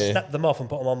yeah, And I yeah. snapped them off and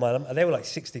put them on my, and they were like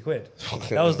 60 quid.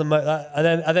 That was the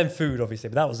and then food obviously,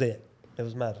 but that was it. It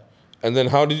was mad. And then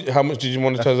how much did you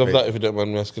monetize off that? If you don't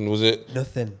mind me asking, was it?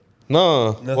 Nothing.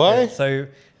 No. Nothing. Why? So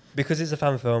because it's a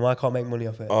fan film, I can't make money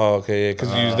off it. Oh, okay, yeah,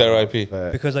 because you use their IP.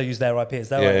 Because I use their IP. It's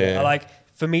their Yeah, IP. yeah. I like,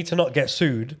 for me to not get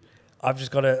sued, I've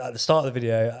just got to, at the start of the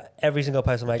video, every single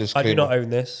person I do Disclaimer. not own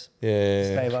this. Yeah.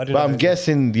 Disclaimer, I do But not I'm own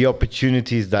guessing the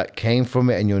opportunities that came from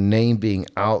it and your name being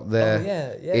out there, yeah,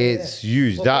 it's yeah.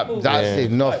 used. Well, people- That's Yeah.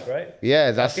 enough. Subscribe, right?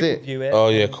 Yeah, that's People it. view it. Oh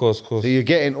yeah, of course. So you're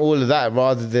getting all of that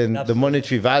rather than the Absolutely.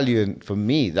 monetary value. And for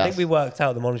me, I that's think we worked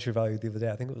out the monetary value the other day.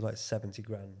 I think it was like 70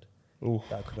 grand Oof.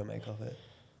 that I couldn't make off it.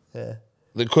 Yeah,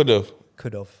 They could have.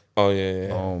 could have. Oh yeah,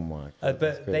 yeah. oh my. God, that's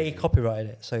But they crazy. copyrighted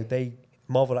it, so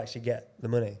Marvel actually get the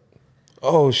money.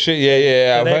 Oh shit,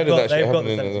 yeah. So I've heard of that shit they've got the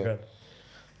happening. 70 grand.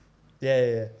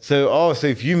 Yeah. So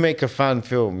if you make a fan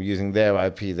film using their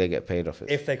IP, they get paid off it.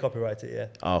 If they copyright it, yeah.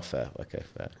 Oh, fair. Okay,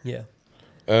 fair. Yeah.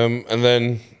 And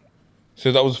then,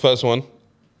 so that was the first one.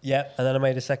 Yeah, and then I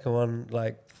made a second one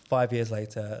like 5 years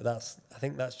later. I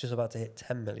think that's just about to hit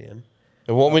 10 million.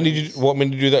 And what made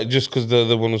you do that? Just because the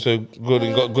other one was so good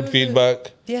and got good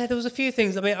feedback? Yeah, there was a few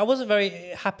things. I mean, I wasn't very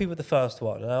happy with the first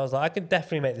one, and I was like, I could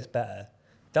definitely make this better.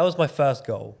 That was my first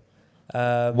goal.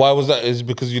 Why was that? Is it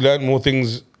because you learned more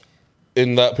things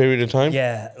in that period of time?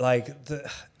 Yeah, like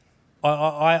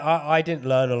I didn't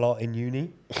learn a lot in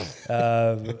uni.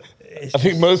 I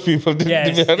think most people did. Yeah,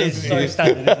 to be honest it's with so you.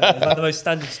 standard. Isn't it? It's like the most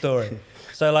standard story.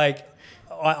 So like,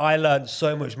 I learned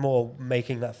so much more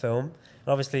making that film, and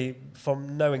obviously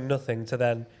from knowing nothing to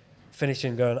then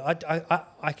finishing, going,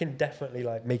 I can definitely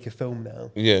like make a film now.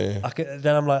 Yeah.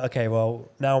 Then I'm like, okay, well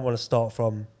now I want to start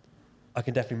from. I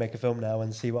can definitely make a film now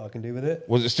and see what I can do with it.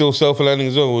 Was it still self-learning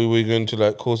as well, or were you going to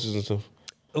like courses and stuff?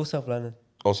 All self-learning.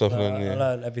 All self-learning, I yeah.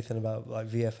 learned everything about like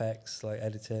VFX, like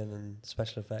editing and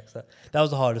special effects. That was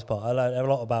the hardest part. I learned a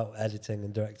lot about editing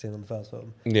and directing on the first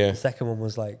film. Yeah. The second one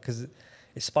was like, because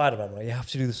it's Spider-Man, right? You have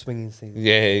to do the swinging scenes.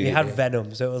 Yeah, You yeah, had yeah.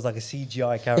 Venom, so it was like a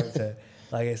CGI character.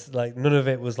 Like it's like none of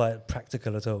it was like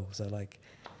practical at all. So like,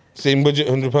 Same budget,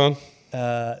 £100?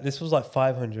 this was like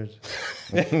 500.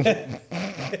 Yeah,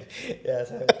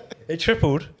 so it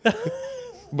tripled.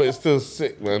 But it's still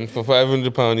sick, man. For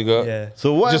 £500 you got... Yeah.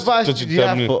 So what Just advice to do you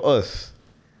have determine- for us?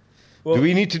 Well, Do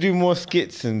we need to do more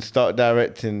skits and start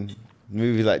directing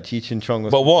Movies like Cheech and Chong.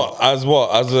 But what? As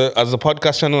a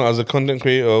podcast channel, as a content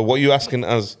creator, what are you asking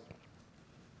as?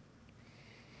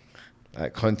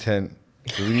 Like content.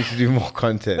 So we need to do more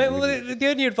content. Mate, well, the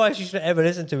only advice you should ever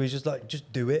listen to is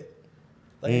just do it.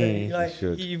 Like,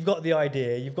 should. you've got the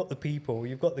idea, you've got the people,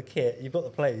 you've got the kit, you've got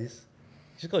the place.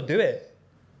 You just got to do it.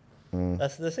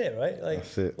 That's it, right? Like,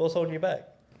 That's it. What's holding you back?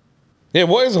 Yeah,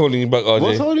 what is holding you back, RJ?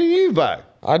 What's holding you back?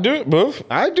 I do it, bro.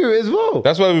 I do it as well.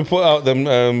 That's why we put out them.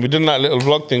 We did that little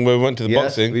vlog thing where we went to the Yes,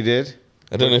 boxing. we did.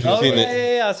 I don't know if you've seen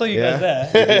it. Yeah, I saw you Yeah. guys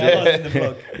there. I was in the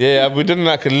vlog. Yeah, we did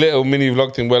like a little mini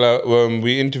vlog thing where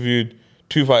we interviewed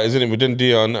 2 fighters, in it. We done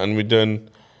Dion and we done.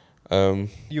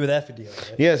 You were there for Dion,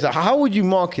 right? Yeah, so how would you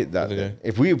market that Okay. then?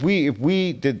 If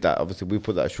we did that, obviously we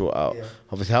put that short out. Yeah.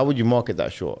 Obviously, how would you market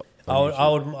that short? I would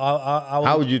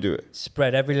How would you do it?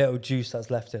 spread every little juice that's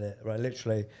left in it, right?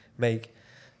 Literally make.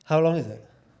 How long is it?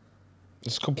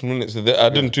 It's a couple of minutes. I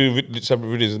done 2 separate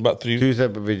videos. It's about 3 2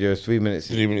 separate videos, 3 minutes.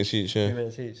 3 minutes each. 3 Yeah.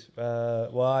 minutes each.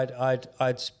 Well,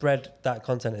 I'd spread that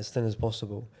content as thin as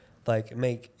possible. Like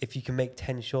if you can make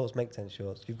 10 shorts, make 10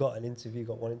 shorts. You've got an interview, you've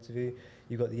got one interview,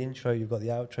 you've got the intro, you've got the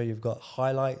outro, you've got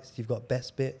highlights, you've got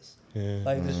best bits. Yeah.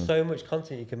 Like there's so much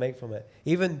content you can make from it.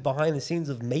 Even behind the scenes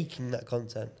of making that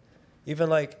content. Even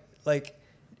like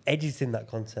editing that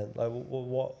content. Like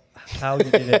what how you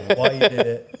did it, why you did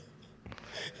it.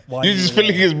 Why You're you just did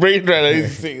filling it. his brain right now.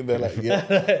 He's sitting there like,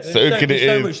 yeah, soaking it there's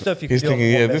so in. much stuff you can He's do on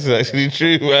thinking, one yeah, this is minute. actually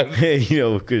true, man. You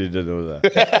know, we could have done all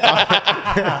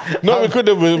that. No, we could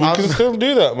have. We can still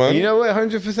do that, man. You know what?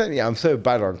 100%. Yeah, I'm so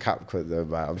bad on CapCut though,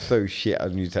 man. I'm so shit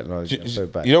on new technology. I'm so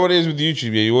bad. You know what it is with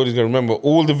YouTube? Yeah, you always got to remember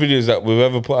all the videos that we've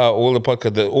ever put out, all the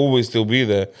podcasts, they'll always still be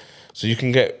there. So you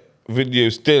can get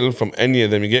videos still from any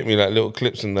of them. You get me, like little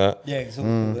clips and that. Yeah, it's all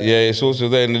Yeah, it's also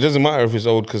there, and it doesn't matter if it's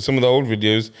old because some of the old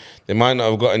videos they might not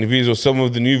have got any views, or some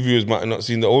of the new viewers might have not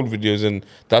seen the old videos, and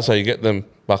that's how you get them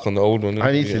back on the old one.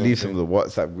 I need to leave some of the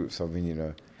WhatsApp groups. I mean, you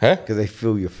know, Huh? because they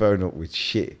fill your phone up with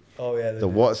shit. Oh yeah, The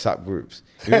WhatsApp groups.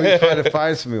 You know, you're trying to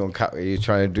find something on CapCut. You're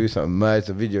trying to do something, merge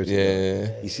the video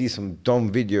together. Yeah. You see some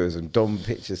dumb videos and dumb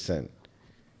pictures sent.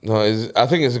 No, I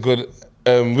think it's a good.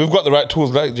 We've got the right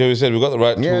tools, like Joey said. We've got the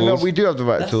right Yeah, tools. no, we do have the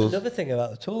right That's tools. another thing about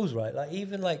the tools, right? Like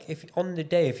even like if on the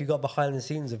day if you got behind the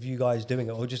scenes of you guys doing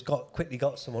it, or just quickly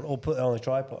got someone, or put it on a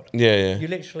tripod. Yeah. You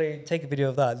literally take a video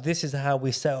of that. This is how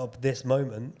we set up this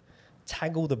moment.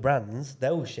 Tag all the brands,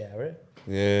 they'll share it.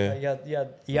 Yeah.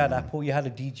 You had Apple, you had a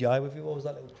DJI with you. What was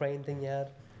that little crane thing you had?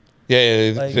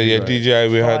 Yeah. Like- So yeah, DJI.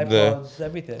 We had Tripods,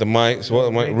 everything. the mics,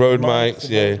 what mic, Rode mics.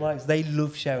 the Yeah. Rode mics. They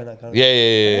love sharing that kind of Yeah, stuff.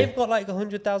 yeah. And they've got like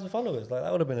 100,000 followers. Like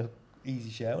that would have been an easy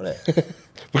share, wouldn't it?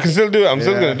 We can still do it. I'm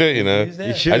still Yeah. gonna do it. You know. You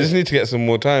You should. I just need to get some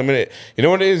more time in it. You know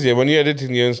what it is, yeah? When you're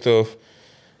editing your own stuff,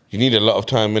 you need a lot of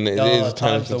time in it. Oh, It is time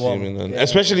time's the one. consuming, and Yeah.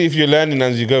 especially if you're learning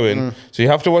as you go in. So you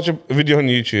have to watch a video on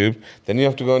YouTube, then you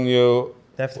have to go on your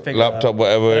They have to figure it laptop, out.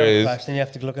 whatever it Whatever is. crash, then you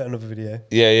have to look at another video.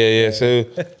 Yeah. So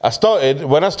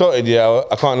when I started, yeah,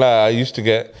 I can't lie, I used to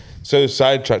get so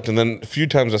sidetracked, and then a few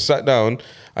times I sat down,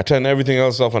 I turned everything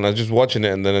else off, and I was just watching it,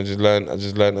 and then I just learned.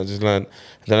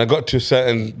 And then I got to a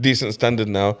certain decent standard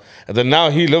now, and then now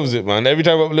he loves it, man. Every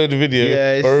time I upload a video,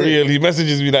 Yeah, it's for sick. real, he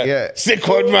messages me like, Yeah. sick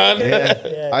one, man.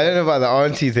 Yeah. I don't know about the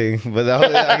auntie thing, but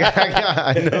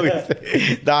I know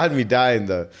that had me dying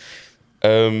though.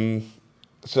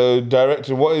 So,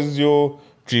 director, what is your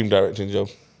dream directing job?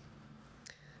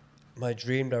 My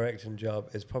dream directing job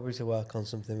is probably to work on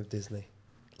something with Disney.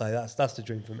 Like that's the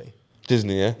dream for me.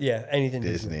 Disney, yeah? Yeah, anything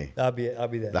Disney. I'll be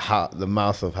there. The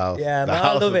Mouse of House. Yeah, the man, I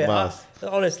House love of it. Mouse.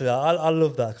 Honestly, I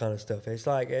love that kind of stuff. It's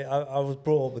like I was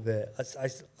brought up with it.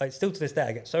 I still to this day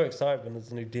I get so excited when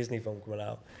there's a new Disney film coming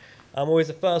out. I'm always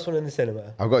the first one in the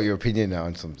cinema. I've got your opinion now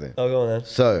on something. Oh, go on then.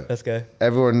 So Let's go.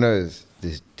 everyone knows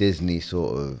this Disney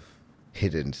sort of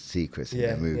hidden secrets in Yeah,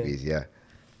 their movies, yeah.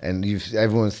 And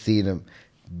everyone's seen them.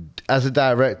 As a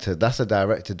director, that's a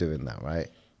director doing that, right?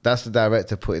 That's the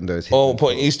director putting those. Oh, hidden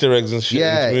putting things. Easter eggs and shit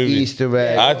Yeah, into movies. Easter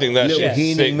eggs. I think that little shit's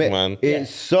Heenan sick, ma- man.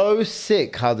 It's so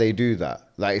sick how they do that.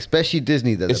 Like, especially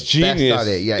Disney, they're It's the genius. best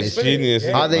at it. Yeah, It's genius.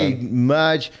 How they man.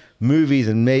 merge movies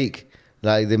and make,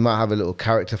 like, they might have a little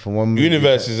character from one movie.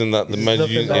 Universes and that, the It's magic.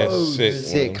 nothing Yeah, but sick.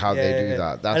 sick man. how they do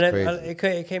that. That's and crazy.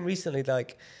 then, it came recently,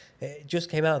 like it just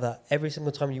came out that every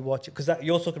single time you watch it, because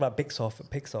you're talking about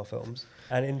Pixar films,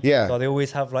 and in Yeah. Pixar they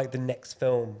always have like the next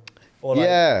film. Or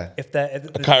like if they're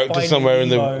a character somewhere in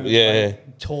the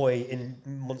toy in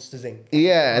Monsters Inc.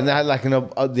 Yeah, and they had like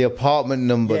the apartment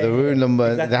number, the room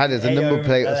number. Exactly. They had it as a number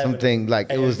plate or 11, something.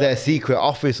 Like it was their secret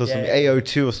office or something,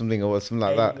 AO2 or something or something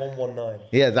like that. 119.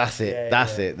 Yeah, that's it.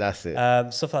 That's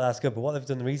it. Stuff like that's good. But what they've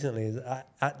done recently is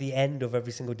at the end of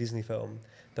every single Disney film,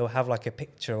 they'll have like a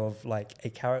picture of like a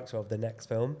character of the next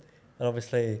film, and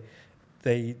obviously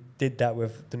they did that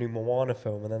with the new Moana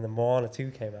film, and then the Moana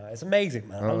 2 came out. It's amazing,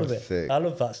 man. I love it. Sick. I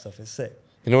love that stuff. It's sick.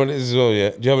 You know what it is as well,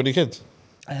 yeah? Do you have any kids?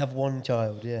 I have one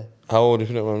child, yeah. How old, if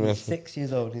you don't mind me He's asking? 6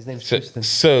 years old. His name's Tristan.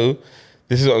 So,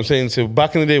 this is what I'm saying. So,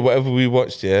 back in the day, whatever we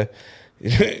watched, yeah,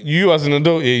 you as an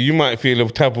adult, yeah, you might feel a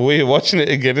type of way watching it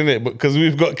again, innit? But because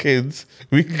we've got kids,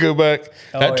 we can go back.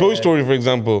 Like Toy Story, for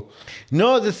example.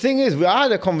 No, the thing is, I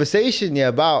had a conversation,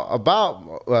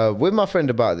 about with my friend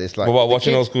about this. Like, About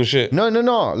watching old school shit? No.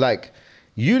 Like,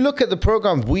 you look at the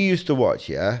programs we used to watch,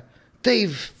 yeah?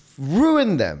 They've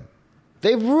ruined them.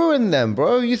 They've ruined them,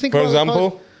 bro. You think For about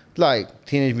example? like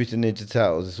Teenage Mutant Ninja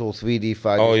Turtles, it's all 3D,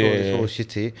 5D, it's all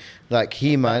shitty. Like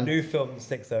He-Man. That new film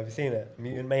 6, though. Have you seen it?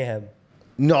 Mutant Mayhem.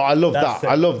 No, I love That's that.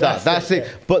 it. I love that. That's it.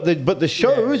 Yeah. But the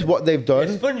shows, what they've done.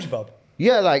 It's SpongeBob.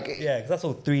 Yeah, like. Yeah, because that's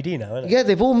all 3D now, isn't it? Yeah,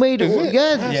 they've all made it.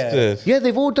 Bastard. Yeah,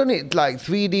 they've all done it like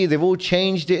 3D. They've all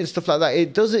changed it and stuff like that.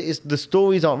 It does it. It's, the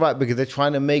stories aren't right because they're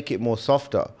trying to make it more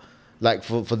softer, like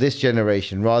for this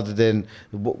generation rather than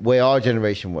where our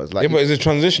generation was. Like, Yeah, but it's a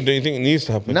transition. Don't you think it needs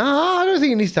to happen? nah, I don't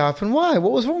think it needs to happen. Why?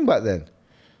 What was wrong back then?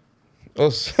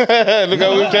 Us. Look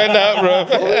how we've turned out,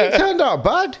 bro. It turned out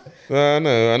bad. I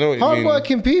know what you mean.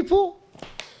 Hardworking people.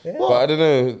 But I don't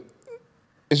know.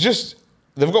 It's just,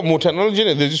 they've got more technology in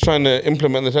it. They're just trying to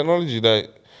implement the technology, like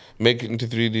make it into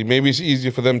 3D. Maybe it's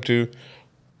easier for them to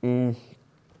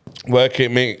work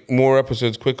it, make more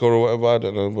episodes quicker or whatever. I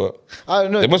don't know, but I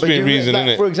don't know. there must but be a you reason, like,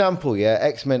 innit? For example,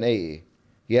 X-Men 80.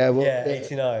 Yeah, well, Yeah,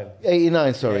 89.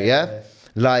 89, sorry, yeah.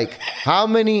 Like how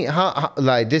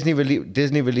like Disney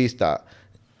released that.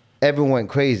 Everyone went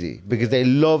crazy because they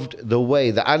loved the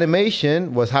way the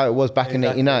animation was how it was back in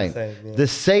 '89. The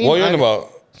same. What are you on about?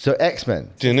 So X-Men.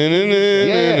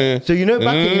 Yeah. So you know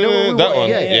back in, you know when we that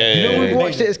watched, one. you know we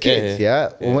watched it as kids,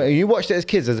 yeah. When you watched it as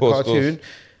kids as a cartoon,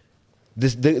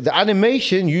 the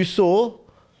animation you saw,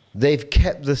 they've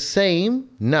kept the same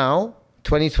now.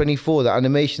 2024, the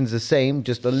animation's the same,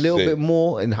 just a little bit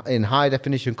more in high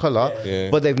definition color,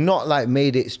 but they've not like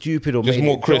made it stupid or just made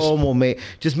more it crisp. dumb or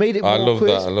just made it more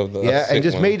crisp. I love that. Yeah, That's and sick,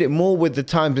 just man. made it more with the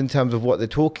times in terms of what they're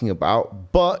talking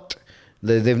about, but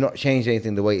they've not changed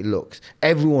anything the way it looks.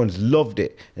 Everyone's loved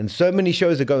it, and so many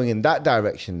shows are going in that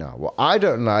direction now. What I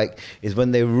don't like is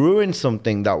when they ruin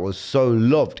something that was so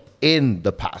loved in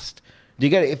the past. Do you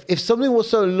get it? If something was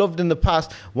so loved in the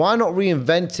past, why not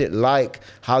reinvent it like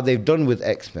how they've done with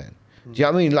X-Men? Do you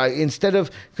know what I mean? Like instead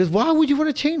of, because why would you want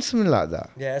to change something like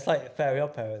that? Yeah, it's like Fairy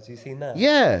Odd Parents. You seen that?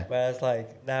 Yeah. Whereas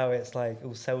like now it's like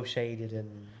all cell shaded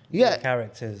and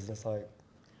characters. And it's like,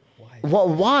 why? What?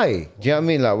 Why? Do you know what I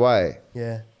mean? Like why?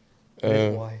 Yeah.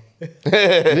 Why?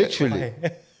 Literally.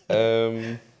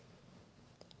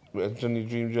 Johnny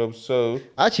Dream Job. So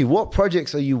Actually, what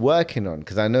projects are you working on?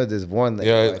 Because I know there's one that.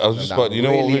 yeah, I was just about. You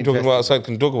know what we were talking about outside?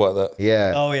 Can talk about that.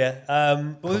 Yeah. Oh yeah.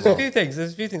 Well, there's a few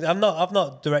things. I've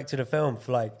not directed a film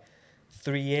for like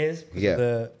 3 years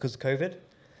because of COVID.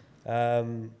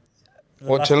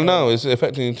 What till now? Is it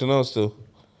affecting you till now still?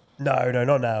 No,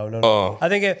 not now. No. Oh. I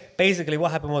think basically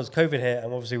what happened was COVID hit,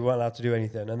 and obviously we weren't allowed to do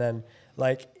anything. And then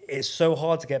like it's so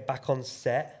hard to get back on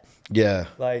set. Yeah.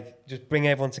 Like just bring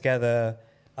everyone together.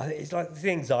 I think it's like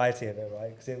the anxiety of it, right?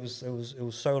 Because it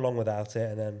was so long without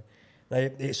it, and then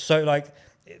like, it's so like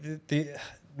the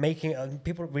making.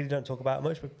 People really don't talk about it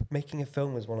much, but making a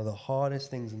film is one of the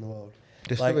hardest things in the world.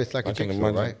 It's like a jigsaw,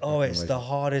 right? Oh, it's the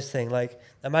hardest thing. Like,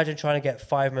 imagine trying to get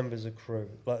 5 members of crew,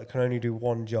 like, can only do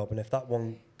one job, and if that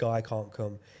one guy can't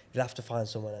come, you'll have to find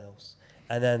someone else.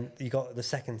 And then you got the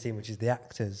second team, which is the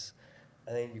actors,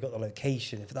 and then you got the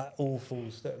location. If that all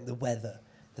falls, the weather,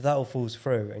 if that all falls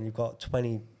through, and you've got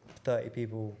 20, 30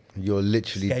 people, you're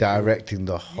literally scheduled. Directing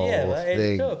the whole thing.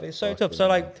 It's tough. It's so tough. So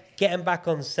like getting back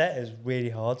on set is really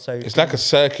hard. So it's like a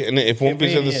circuit, innit? If one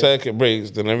piece of the circuit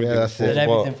breaks, then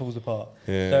everything falls apart.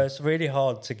 Yeah. So it's really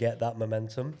hard to get that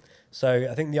momentum. So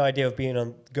I think the idea of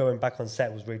going back on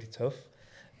set was really tough.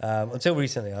 Until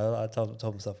recently, I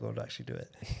told myself I would actually do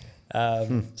it.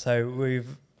 So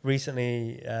we've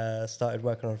recently started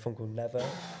working on a film called Never,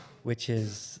 which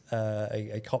is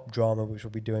a cop drama, which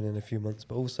we'll be doing in a few months.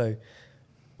 But also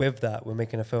with that, we're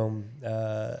making a film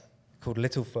called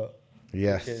Littlefoot.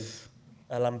 Yes. Which is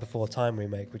A Land Before Time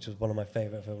remake, which was one of my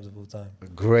favourite films of all time.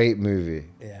 Great movie.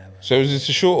 Yeah, man. So is this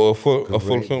a short or a full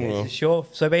Great. film? It's Or? a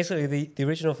short. So basically, the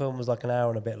original film was like an hour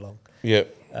and a bit long. Yeah.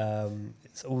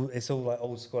 It's all like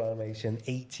old school animation,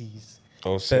 80s.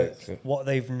 Oh, But sick. what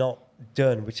they've not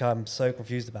done, which I'm so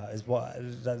confused about, is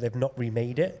that they've not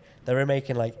remade it. They're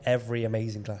remaking like every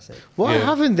amazing classic. Why Yeah.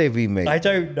 haven't they remade? I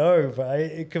don't know, but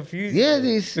it confuses Yeah, me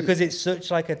these- because it's such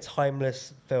like a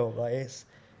timeless film. Like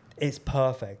it's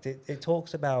perfect. It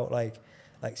talks about like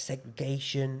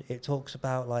segregation. It talks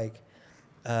about like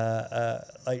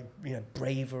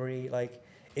bravery. Like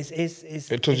it's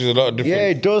It touches a lot of different. Yeah,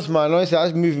 it does, man. Honestly,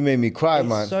 that movie made me cry,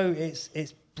 man.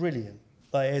 it's brilliant.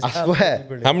 Like it's I swear. absolutely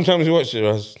brilliant. How many times you watched it,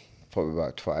 Raz? Probably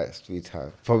about twice, 3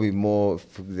 times. Probably more.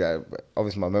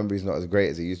 Obviously, my memory's not as great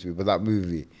as it used to be, but that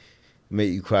movie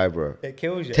made you cry, bro. It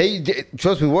kills you.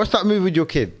 Trust me, watch that movie with your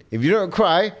kid. If you don't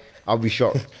cry, I'll be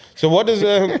shocked. So what does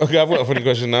okay? I've got a funny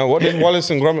question now. What does Wallace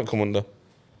and Gromit come under?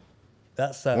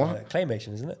 That's What?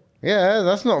 claymation, isn't it? Yeah,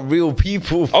 that's not real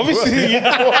people. Obviously.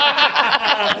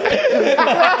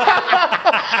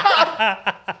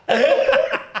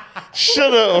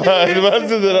 Shut up, man. Man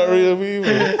said they're not real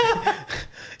people.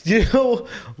 You know,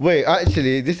 wait,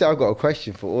 actually, I've got a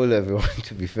question for all everyone,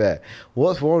 to be fair.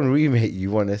 What's one remake you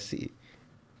want to see?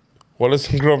 Wallace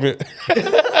and Gromit.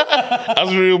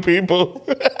 As real people.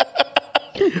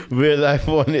 Real life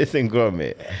Wallace and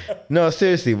Gromit. No,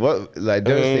 seriously, don't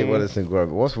say Wallace and Gromit.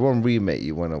 What's one remake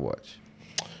you want to watch?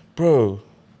 Bro,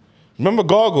 remember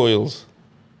Gargoyles?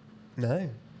 No.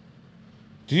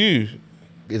 Do you?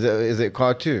 Is it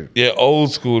cartoon? Yeah, old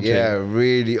school. Thing. Yeah,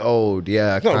 really old.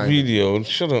 Yeah, It's not kinda. really old.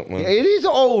 Shut up, man. Yeah, it is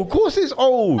old. Of course, it's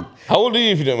old. How old are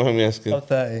you, if you don't mind me asking? I'm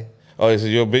 30. Oh, so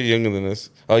you're a bit younger than us.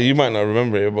 Oh, you might not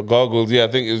remember it, but Gargoyles, yeah,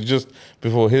 I think it was just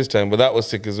before his time, but that was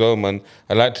sick as well, man.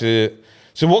 I like to.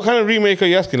 So, what kind of remake are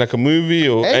you asking? Like a movie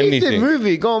or anything?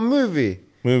 Movie. Go on, movie.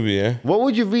 Movie, yeah. What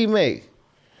would you remake?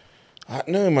 I don't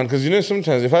know, man, because you know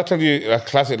sometimes if I tell you a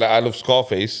classic like I love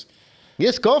Scarface,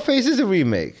 Yeah, Scarface is a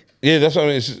remake. yeah, that's what I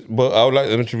mean. But I would like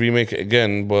them to remake it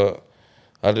again, but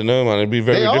I don't know, man. It'd be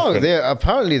very different.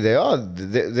 Apparently they are.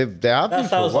 They have been That for a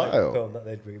sounds like a while. film that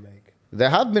they'd remake. They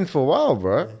have been for a while,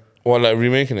 bro. Or like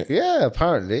remaking it. Yeah,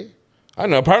 apparently. I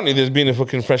don't know. Apparently, there's been a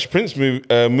fucking Fresh Prince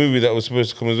movie that was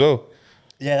supposed to come as well.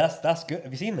 Yeah, that's good.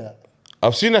 Have you seen that?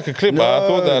 I've seen like a clip, but I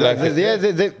thought that like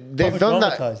they've done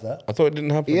that. Dramatise that. I thought it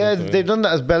didn't happen. Yeah, or something. they've done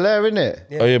that as Bel Air, innit?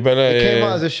 Yeah. Oh yeah, Bella. It came yeah,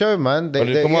 out as a show, man. Oh,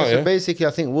 did it come out, So yeah? basically,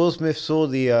 I think Will Smith saw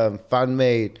the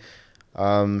fan-made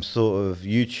sort of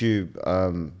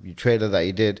YouTube trailer that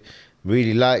he did.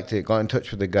 Really liked it. Got in touch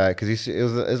with the guy because it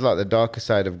was like the darker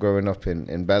side of growing up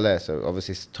in Bel Air. So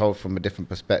obviously, it's told from a different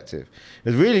perspective. It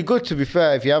was really good. To be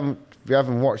fair, if you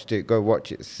haven't watched it, go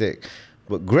watch it. It's sick.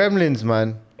 But Gremlins,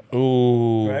 man.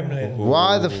 Ooh. Gremlins.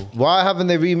 Why haven't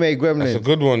they remade Gremlins? That's a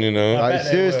good one, you know. Like, bet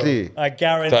they seriously. will. I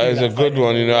guarantee That is a good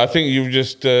one, you know. I think you've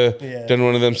just done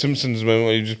one of them Simpsons moment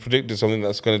where you just predicted something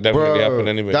that's going to definitely happen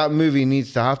anyway. That movie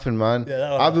needs to happen, man. Yeah,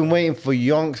 that'll I've been happen. waiting for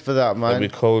yonks for that, That'd man. be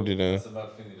cold, you know. That's a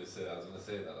bad thing you just said. I was going to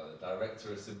say that. Like, the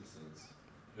director of Simpsons.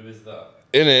 Who is that?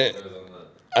 In it. What goes on there?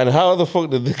 And how the fuck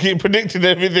did they keep predicting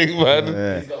everything, man?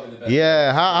 He's got to be the best.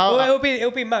 Yeah, how Well,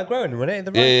 it'll be Matt Groening, won't it?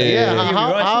 The Yeah, yeah, yeah. He'll be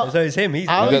How- writing it, so it's him. He's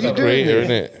how You is got he the doing creator,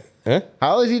 this? innit? Huh?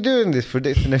 How is he doing this,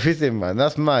 predicting everything, man?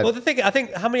 That's mad. well, the thing, I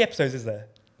think, how many episodes is there?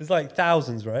 There's like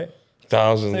thousands, right?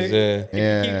 Thousands, So yeah.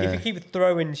 Yeah. if you keep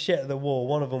throwing shit at the wall,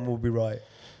 one of them will be right.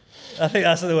 I think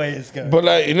that's the way it's going. But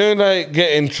like, you know, like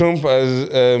getting Trump as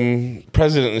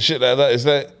president and shit like that, is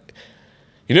that,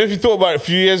 you know, if you thought about it a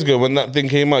few years ago when that thing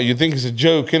came out, you'd think it's a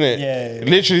joke, innit? Yeah.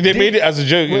 Literally, they made it as a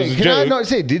joke. It was Wait, a can I joke. not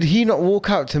say, did he not walk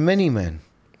out to many men?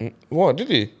 What, did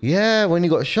he? Yeah, when he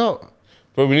got shot.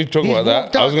 But we need to talk He about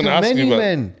walked that. I out was going to to ask many you about.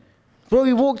 men. Bro,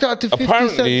 he walked out to 50 cents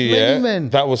Apparently, many yeah, men.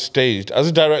 that was staged. As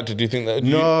a director, do you think that?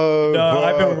 No, bro.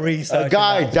 I've been researching. A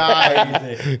guy that. died.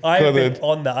 Crazy. I've been Covered.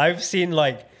 on that. I've seen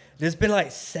like there's been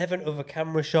like 7 other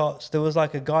camera shots. There was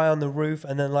like a guy on the roof,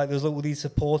 and then like there's all these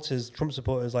supporters, Trump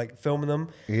supporters, like filming them.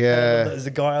 Yeah. There's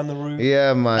a guy on the roof.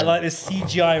 Yeah, man. And like there's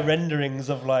CGI renderings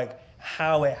of like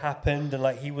how it happened, and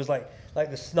like he was like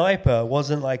the sniper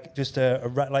wasn't like just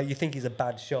like you think he's a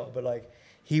bad shot, but like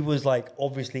he was like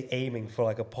obviously aiming for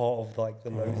like a part of like the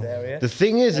nose area. The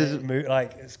thing is,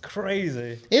 Like it's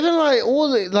crazy. even like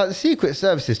the Secret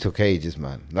Services took ages,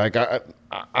 man. Like I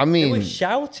They mean, were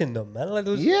shouting them, man. Like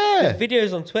there was Yeah. there's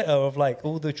videos on Twitter of like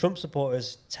all the Trump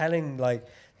supporters telling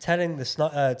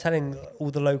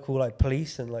all the local like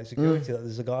police and like security that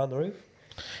there's a guy on the roof.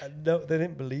 And no, they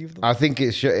didn't believe them. I think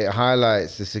it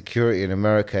highlights the security in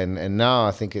America, and now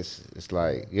I think it's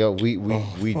like, yo, we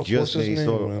fuck, just what's his nearly name,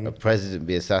 saw man? a president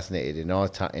be assassinated in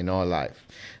our life.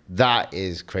 That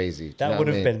is crazy. Do you know That what would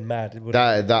I have mean? been mad. It would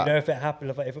That- have been. that- You know, if it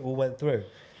happened, if it all went through,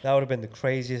 that would have been the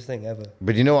craziest thing ever.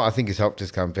 But you know what? I think it's helped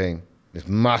his campaign. It's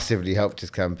massively helped his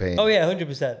campaign. Oh yeah,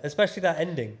 100%. Especially that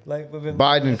ending, like with him.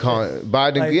 Biden can't.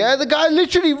 Biden. Like- Yeah, the guy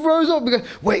literally rose up because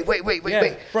wait.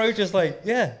 Yeah, bro, just like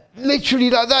Literally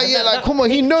like that. And Yeah, that like come on.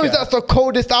 He knows picture. that's the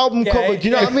coldest album Yeah, cover. Do you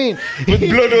know yeah. what I mean? With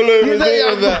blood all over He's his like, head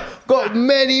yeah, and that. got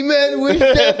many men wish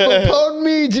death upon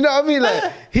me. Do you know what I mean?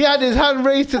 Like he had his hand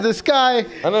raised to the sky.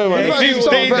 I know, man. It's like He some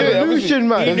staged it. revolution,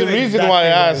 man. There's a knew reason why I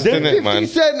asked, Then didn't it, 50 man?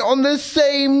 Cent on the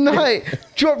same night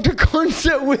dropped a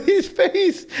concert with his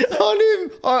face on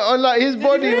him, on like his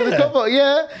body hear with the that? cover.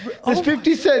 Yeah, there's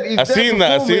 50 Cent. He's I there seen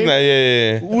that. I performing seen that.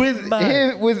 Yeah. With Man.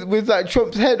 him, with like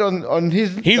Trump's head on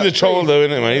his. He's a that troll face. though,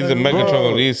 isn't it, man? He's a mega Bro,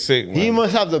 troll. He's sick, man. He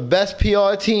must have the best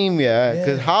PR team, yeah.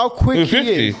 Because how quick Who's he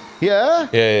 50? is. Yeah.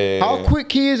 Yeah. How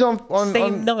quick he is on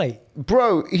same night.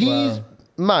 Bro, he's Wow.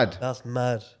 mad. That's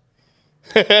mad.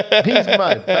 He's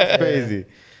mad. That's crazy.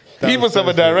 He must have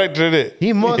a director in it.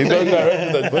 He must. He's got a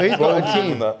director. But he's got a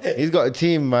That- team. He's got a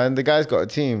team, man. The guy's got a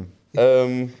team.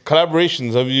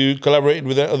 Collaborations. Have you collaborated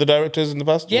with other directors in the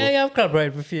past? Yeah, or- yeah, I've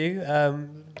collaborated with a few.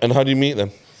 And how do you meet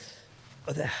them?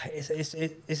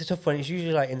 It's a tough one. It's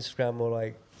usually like Instagram or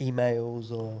like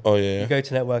emails or Oh yeah. you go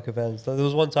to network events. There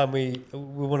was one time we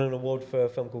won an award for a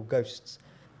film called Ghosts,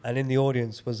 and in the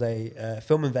audience was a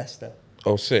film investor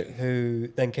Oh, sick. who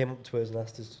then came up to us and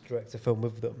asked us to direct a film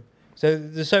with them. So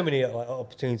there's so many like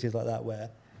opportunities like that where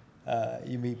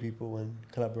you meet people and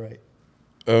collaborate.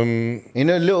 You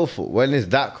know, Littlefoot. When is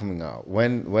that coming out?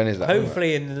 When is that?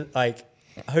 Hopefully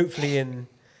in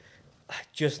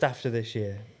just after this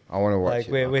year. I want to watch Like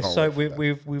it. we're I can't so wait for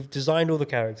that. we've designed all the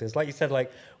characters. Like you said,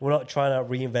 like we're not trying to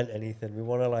reinvent anything. We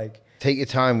want to like Take your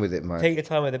time with it, man. take your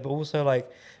time with it, but also like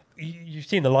you've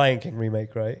seen the Lion King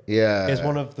remake, right? Yeah. It's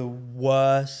one of the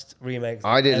worst remakes.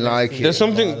 I didn't I've ever like seen it. There's in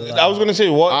my something life. I was gonna say.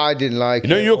 What I didn't like you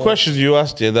know? it. Your questions you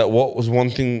asked here. That what was one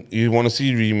thing you want to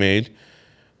see remade?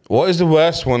 What is the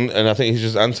worst one? And I think he's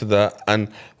just answered that. And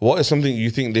what is something you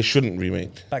think they shouldn't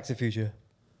remake? Back to the Future.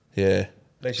 Yeah.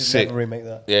 They should Sick. never remake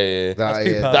that. Yeah. That's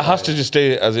too yeah. perfect. That has to just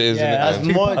stay as it is. Yeah, innit, that's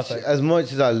man? too perfect. as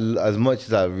much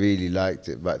as I really liked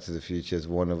it, Back to the Future is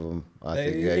one of them. I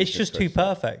think yeah, It's you just should too touch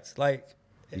that. perfect. Like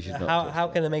You should not how touch how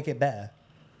that. can they make it better?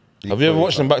 Have you ever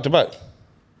watched them back to back?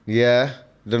 Yeah,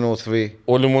 done all three.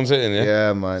 All in one sitting, yeah?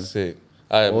 Yeah, man. Sick.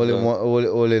 I All in one.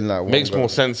 All in like one. Makes go. more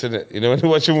sense, in it. You know, when you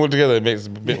watch them all together, it makes a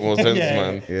bit more sense,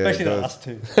 man. Yeah, Especially it the does. last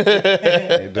two.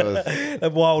 It does. The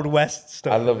Wild West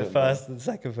stuff. I love the it, first and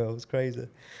second film. It's crazy.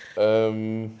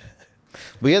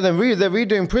 But yeah, they're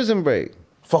redoing Prison Break.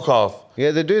 Fuck off.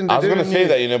 Yeah, they're doing. I was gonna say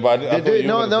that, you know, but I They're thought doing, you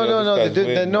were no, gonna say, no, no, oh, no. this guy's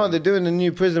weird, man. They're doing a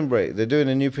new Prison Break. They're doing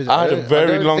a new Prison. I had a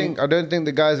very long- I don't think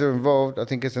the guys are involved. I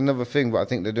think it's another thing, but I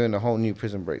think they're doing a whole new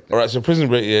Prison Break. All right, so Prison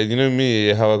Break, yeah, you know me,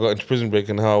 yeah, how I got into Prison Break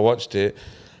and how I watched it.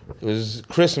 It was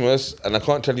Christmas, and I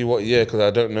can't tell you what year because I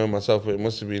don't know myself, but it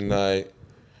must have been like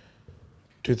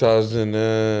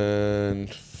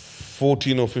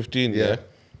 2014 or 15, yeah.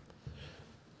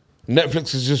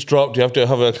 Netflix has just dropped. You have to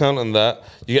have an account on that.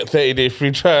 You get 30-day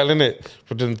free trial, innit?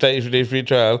 Put in 30-day free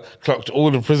trial, clocked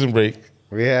all the Prison Break.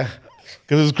 Yeah.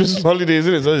 Because it was Christmas holidays,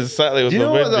 innit? So it's Saturday was Do you my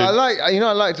know what? Though? birthday.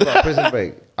 I liked about Prison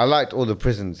Break. I liked all the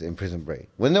prisons in Prison Break.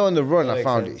 When they're on the run, I makes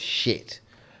found sense. it shit.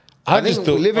 I I think just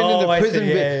thought... living in Oh, the I see, prison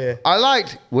yeah, bit. yeah, yeah. I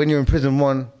liked when you're in prison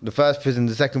one, the first prison,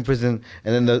 the second prison,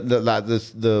 and then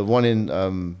the one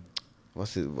in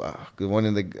what's it? The one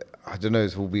in the I don't know.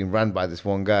 It's all being ran by this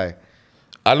one guy.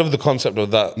 I love the concept of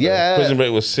that. Yeah. Prison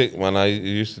Break was sick, man. I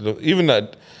used to love... Even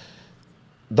that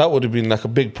would have been like a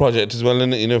big project as well,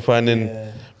 innit? You know, finding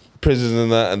prisons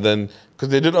and that, and then... Because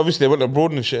they did, obviously, they went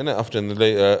abroad and shit, innit? After in the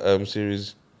later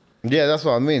series. Yeah, that's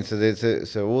what I mean. So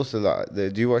so also like,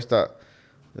 do you watch that?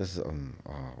 There's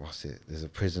what's it? There's a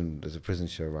prison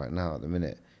show right now at the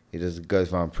minute. He just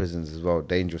goes around prisons as well,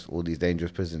 all these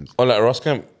dangerous prisons. Oh, like Ross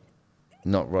Kemp.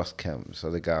 Not Ross Kemp, so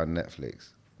the guy on Netflix,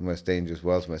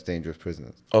 world's most dangerous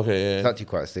prisons. Okay, It's yeah. actually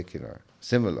quite sick, you know.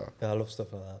 Similar. Yeah, I love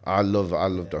stuff like that. I love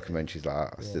documentaries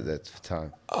like that. I sit there for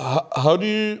time. How do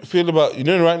you feel about... You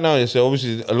know, right now, you say,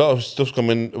 obviously, a lot of stuff's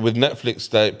coming with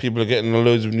Netflix, like, people are getting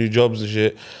loads of new jobs and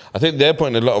shit. I think they're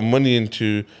putting a lot of money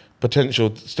into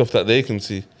potential stuff that they can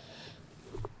see.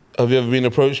 Have you ever been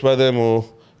approached by them, or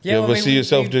Yeah, you well, ever I mean, see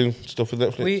yourself we- doing stuff with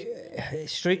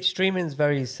Netflix? Streaming's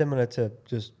very similar to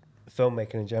just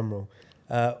filmmaking in general.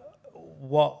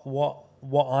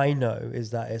 What I know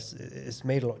is that it's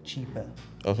made a lot cheaper.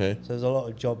 Okay. So there's a lot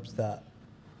of jobs that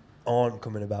aren't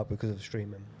coming about because of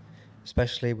streaming,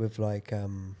 especially with like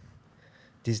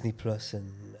Disney Plus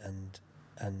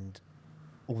and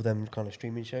all them kind of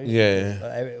streaming shows. Yeah.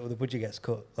 The budget gets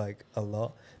cut like a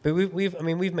lot. But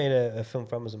we've made a film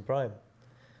for Amazon Prime,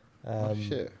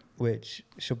 Shit. which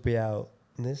should be out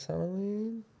this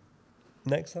Halloween,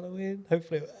 next Halloween,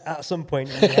 hopefully at some point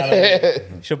in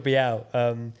Halloween, should be out.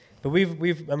 But we've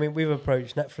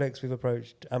approached Netflix, we've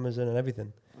approached Amazon and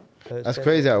everything. So That's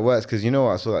crazy how it works, because you know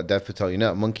what? I saw that Dev Patel, you know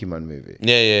that Monkey Man movie?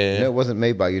 Yeah. You know it wasn't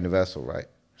made by Universal, right?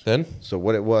 Then? So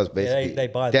what it was, basically, they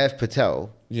buy them. Dev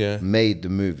Patel made the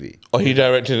movie. Oh, he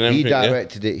directed and everything. He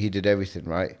directed it, he did everything,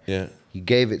 right? Yeah. He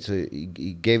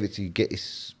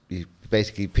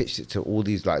basically pitched it to all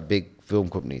these like big film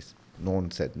companies. No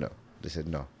one said no. They said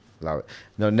no, allow it.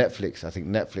 No, Netflix. I think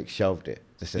Netflix shelved it.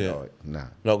 They said, Yeah. oh, nah,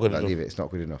 Not good enough. leave it. It's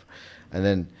not good enough. And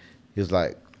then he was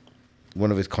like, one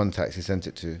of his contacts he sent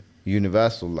it to.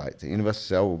 Universal liked it. Universal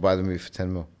said, oh, we'll buy the movie for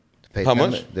 10 mil. How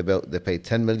much? They paid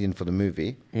 10 million for the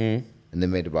movie, and they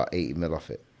made about 80 mil off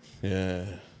it. Yeah.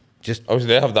 Just Obviously,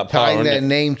 they have that power. tying their innit?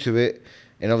 name to it,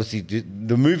 and obviously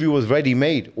the movie was ready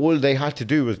made. All they had to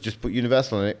do was just put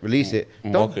Universal on it, release it,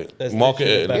 Market That's market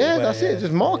literally it. the best Yeah, way, that's it.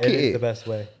 Just market It is it. the best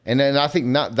way. and then I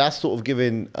think that's sort of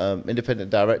giving independent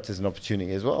directors an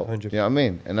opportunity as well. 100%. You know what I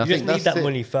mean? And I You think just that's need that it.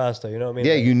 money first, though. You know what I mean?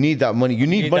 Yeah, Like, you need that money. You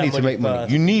need need money that to money make money.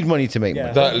 first. You need money to make Yeah.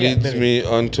 money. That Yeah, leads million. me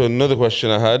on to another question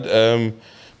I had.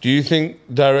 Do you think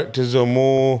directors are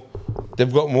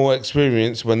they've got more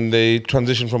experience when they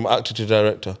transition from actor to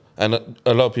director? And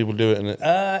a lot of people do it,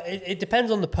 innit? It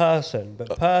depends on the person,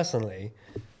 but personally,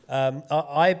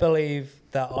 I believe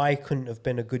that I couldn't have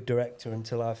been a good director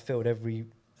until I filled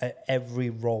every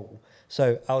role.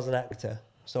 So I was an actor,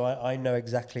 so I know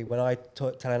exactly when I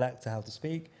tell an actor how to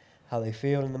speak, how they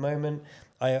feel in the moment.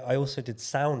 I also did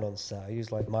sound on set. I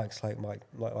used like mics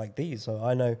like these, so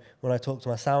I know when I talk to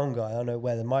my sound guy, I know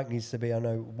where the mic needs to be, I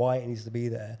know why it needs to be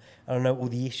there, and I know all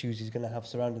the issues he's going to have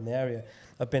surrounding the area.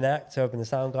 I've been an actor, I've been the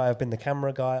sound guy, I've been the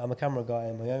camera guy. I'm a camera guy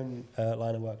in my own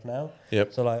line of work now.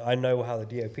 Yep. So like I know how the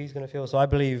DOP is going to feel. So I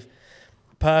believe,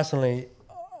 personally,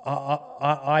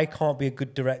 I can't be a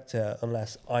good director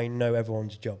unless I know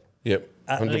everyone's job. Yep.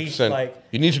 At 100%. least, like-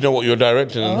 you need to know what you're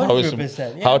directing and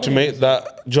 100%, yeah, how to make 100%.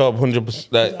 that job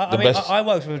 100% I the mean, best. I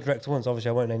worked with a director once. Obviously,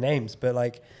 I won't name names, but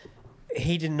like,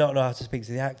 he did not know how to speak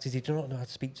to the actors. He did not know how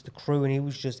to speak to the crew, and he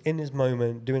was just in his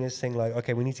moment doing his thing. Like,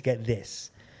 okay, we need to get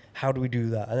this. How do we do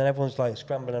that? And then everyone's like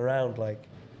scrambling around. Like,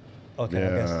 okay,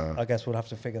 Yeah. I guess we'll have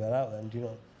to figure that out then. Do you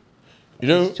know? You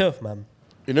know, It's tough, man.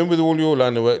 with all your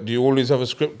line of work, do you always have a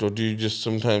script or do you just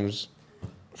sometimes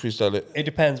freestyle it? It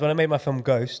depends. When I made my film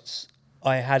Ghosts,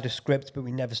 I had a script, but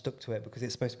we never stuck to it because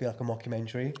it's supposed to be like a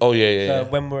mockumentary. Oh yeah. So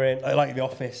when we're in like The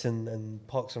Office and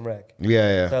Parks and Rec,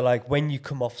 Yeah. so like when you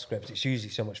come off script, it's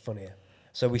usually so much funnier.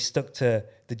 So we stuck to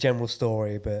the general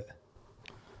story, but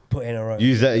put in our own.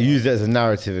 Use that as a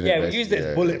narrative. Yeah, we use it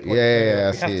as bullet points.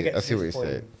 Yeah. We have to get I to see what this you're point,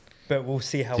 saying. But we'll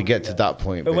see how To we get do to that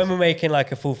point. But when we're making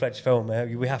like a full-fledged film,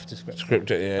 we have to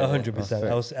Script it, yeah. 100%.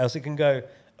 Else it can go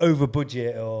over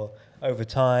budget or over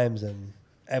times, and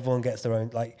everyone gets their own.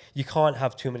 Like, you can't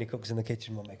have too many cooks in the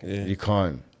kitchen while making. Yeah. You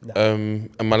can't. No. And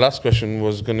my last question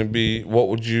was going to be,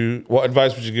 what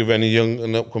advice would you give any young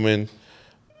and upcoming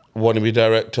wannabe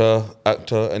director,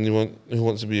 actor, anyone who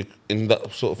wants to be in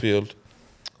that sort of field?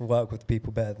 Work with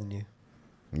people better than you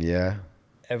Yeah.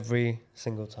 every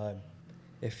single time.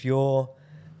 If you're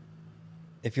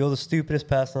the stupidest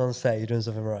person on set, you're doing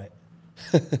something right.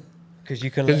 Because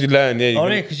you can. Because you learn, yeah.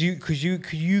 Only because you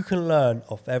can learn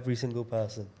off every single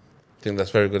person. I think that's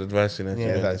very good advice, you know.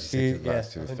 Yeah, that's just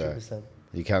advice, to be fair. 100%.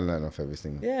 You can learn off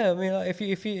everything. Yeah, I mean, like,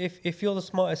 if you're the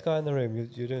smartest guy in the room,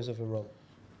 you're doing something wrong.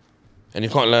 And you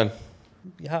can't learn.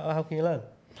 How can you learn?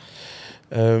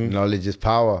 Knowledge is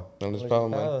power. Knowledge is power,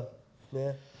 man.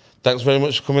 Yeah. Thanks very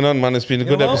much for coming on, man. It's been a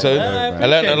You're good episode. welcome. I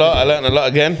learned a lot. I learned a lot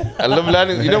again. I love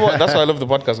learning. You know what? That's why I love the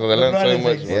podcast, because I learned so Learning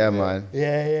much. things. Yeah, man.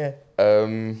 Yeah.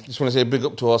 Just want to say a big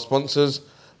up to our sponsors,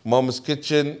 Mama's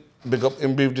Kitchen, big up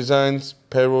Imbrief Designs,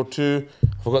 Payroll 2.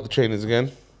 I forgot the trainers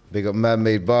again. Big up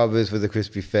Man-Made Barbers with a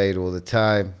crispy fade all the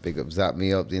time. Big up Zap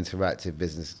Me Up, the interactive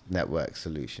business network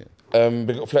solution.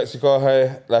 Big up Flexi Car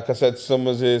Hire. Like I said,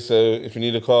 summer's here, so if you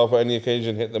need a car for any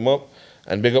occasion, hit them up.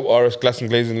 And big up RS Glass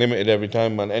and Glazing Limited every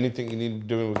time, man. Anything you need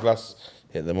doing with glass,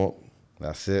 hit them up.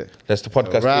 That's it. That's the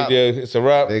podcast wrap. video. It's a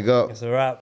wrap. Big up. It's a wrap.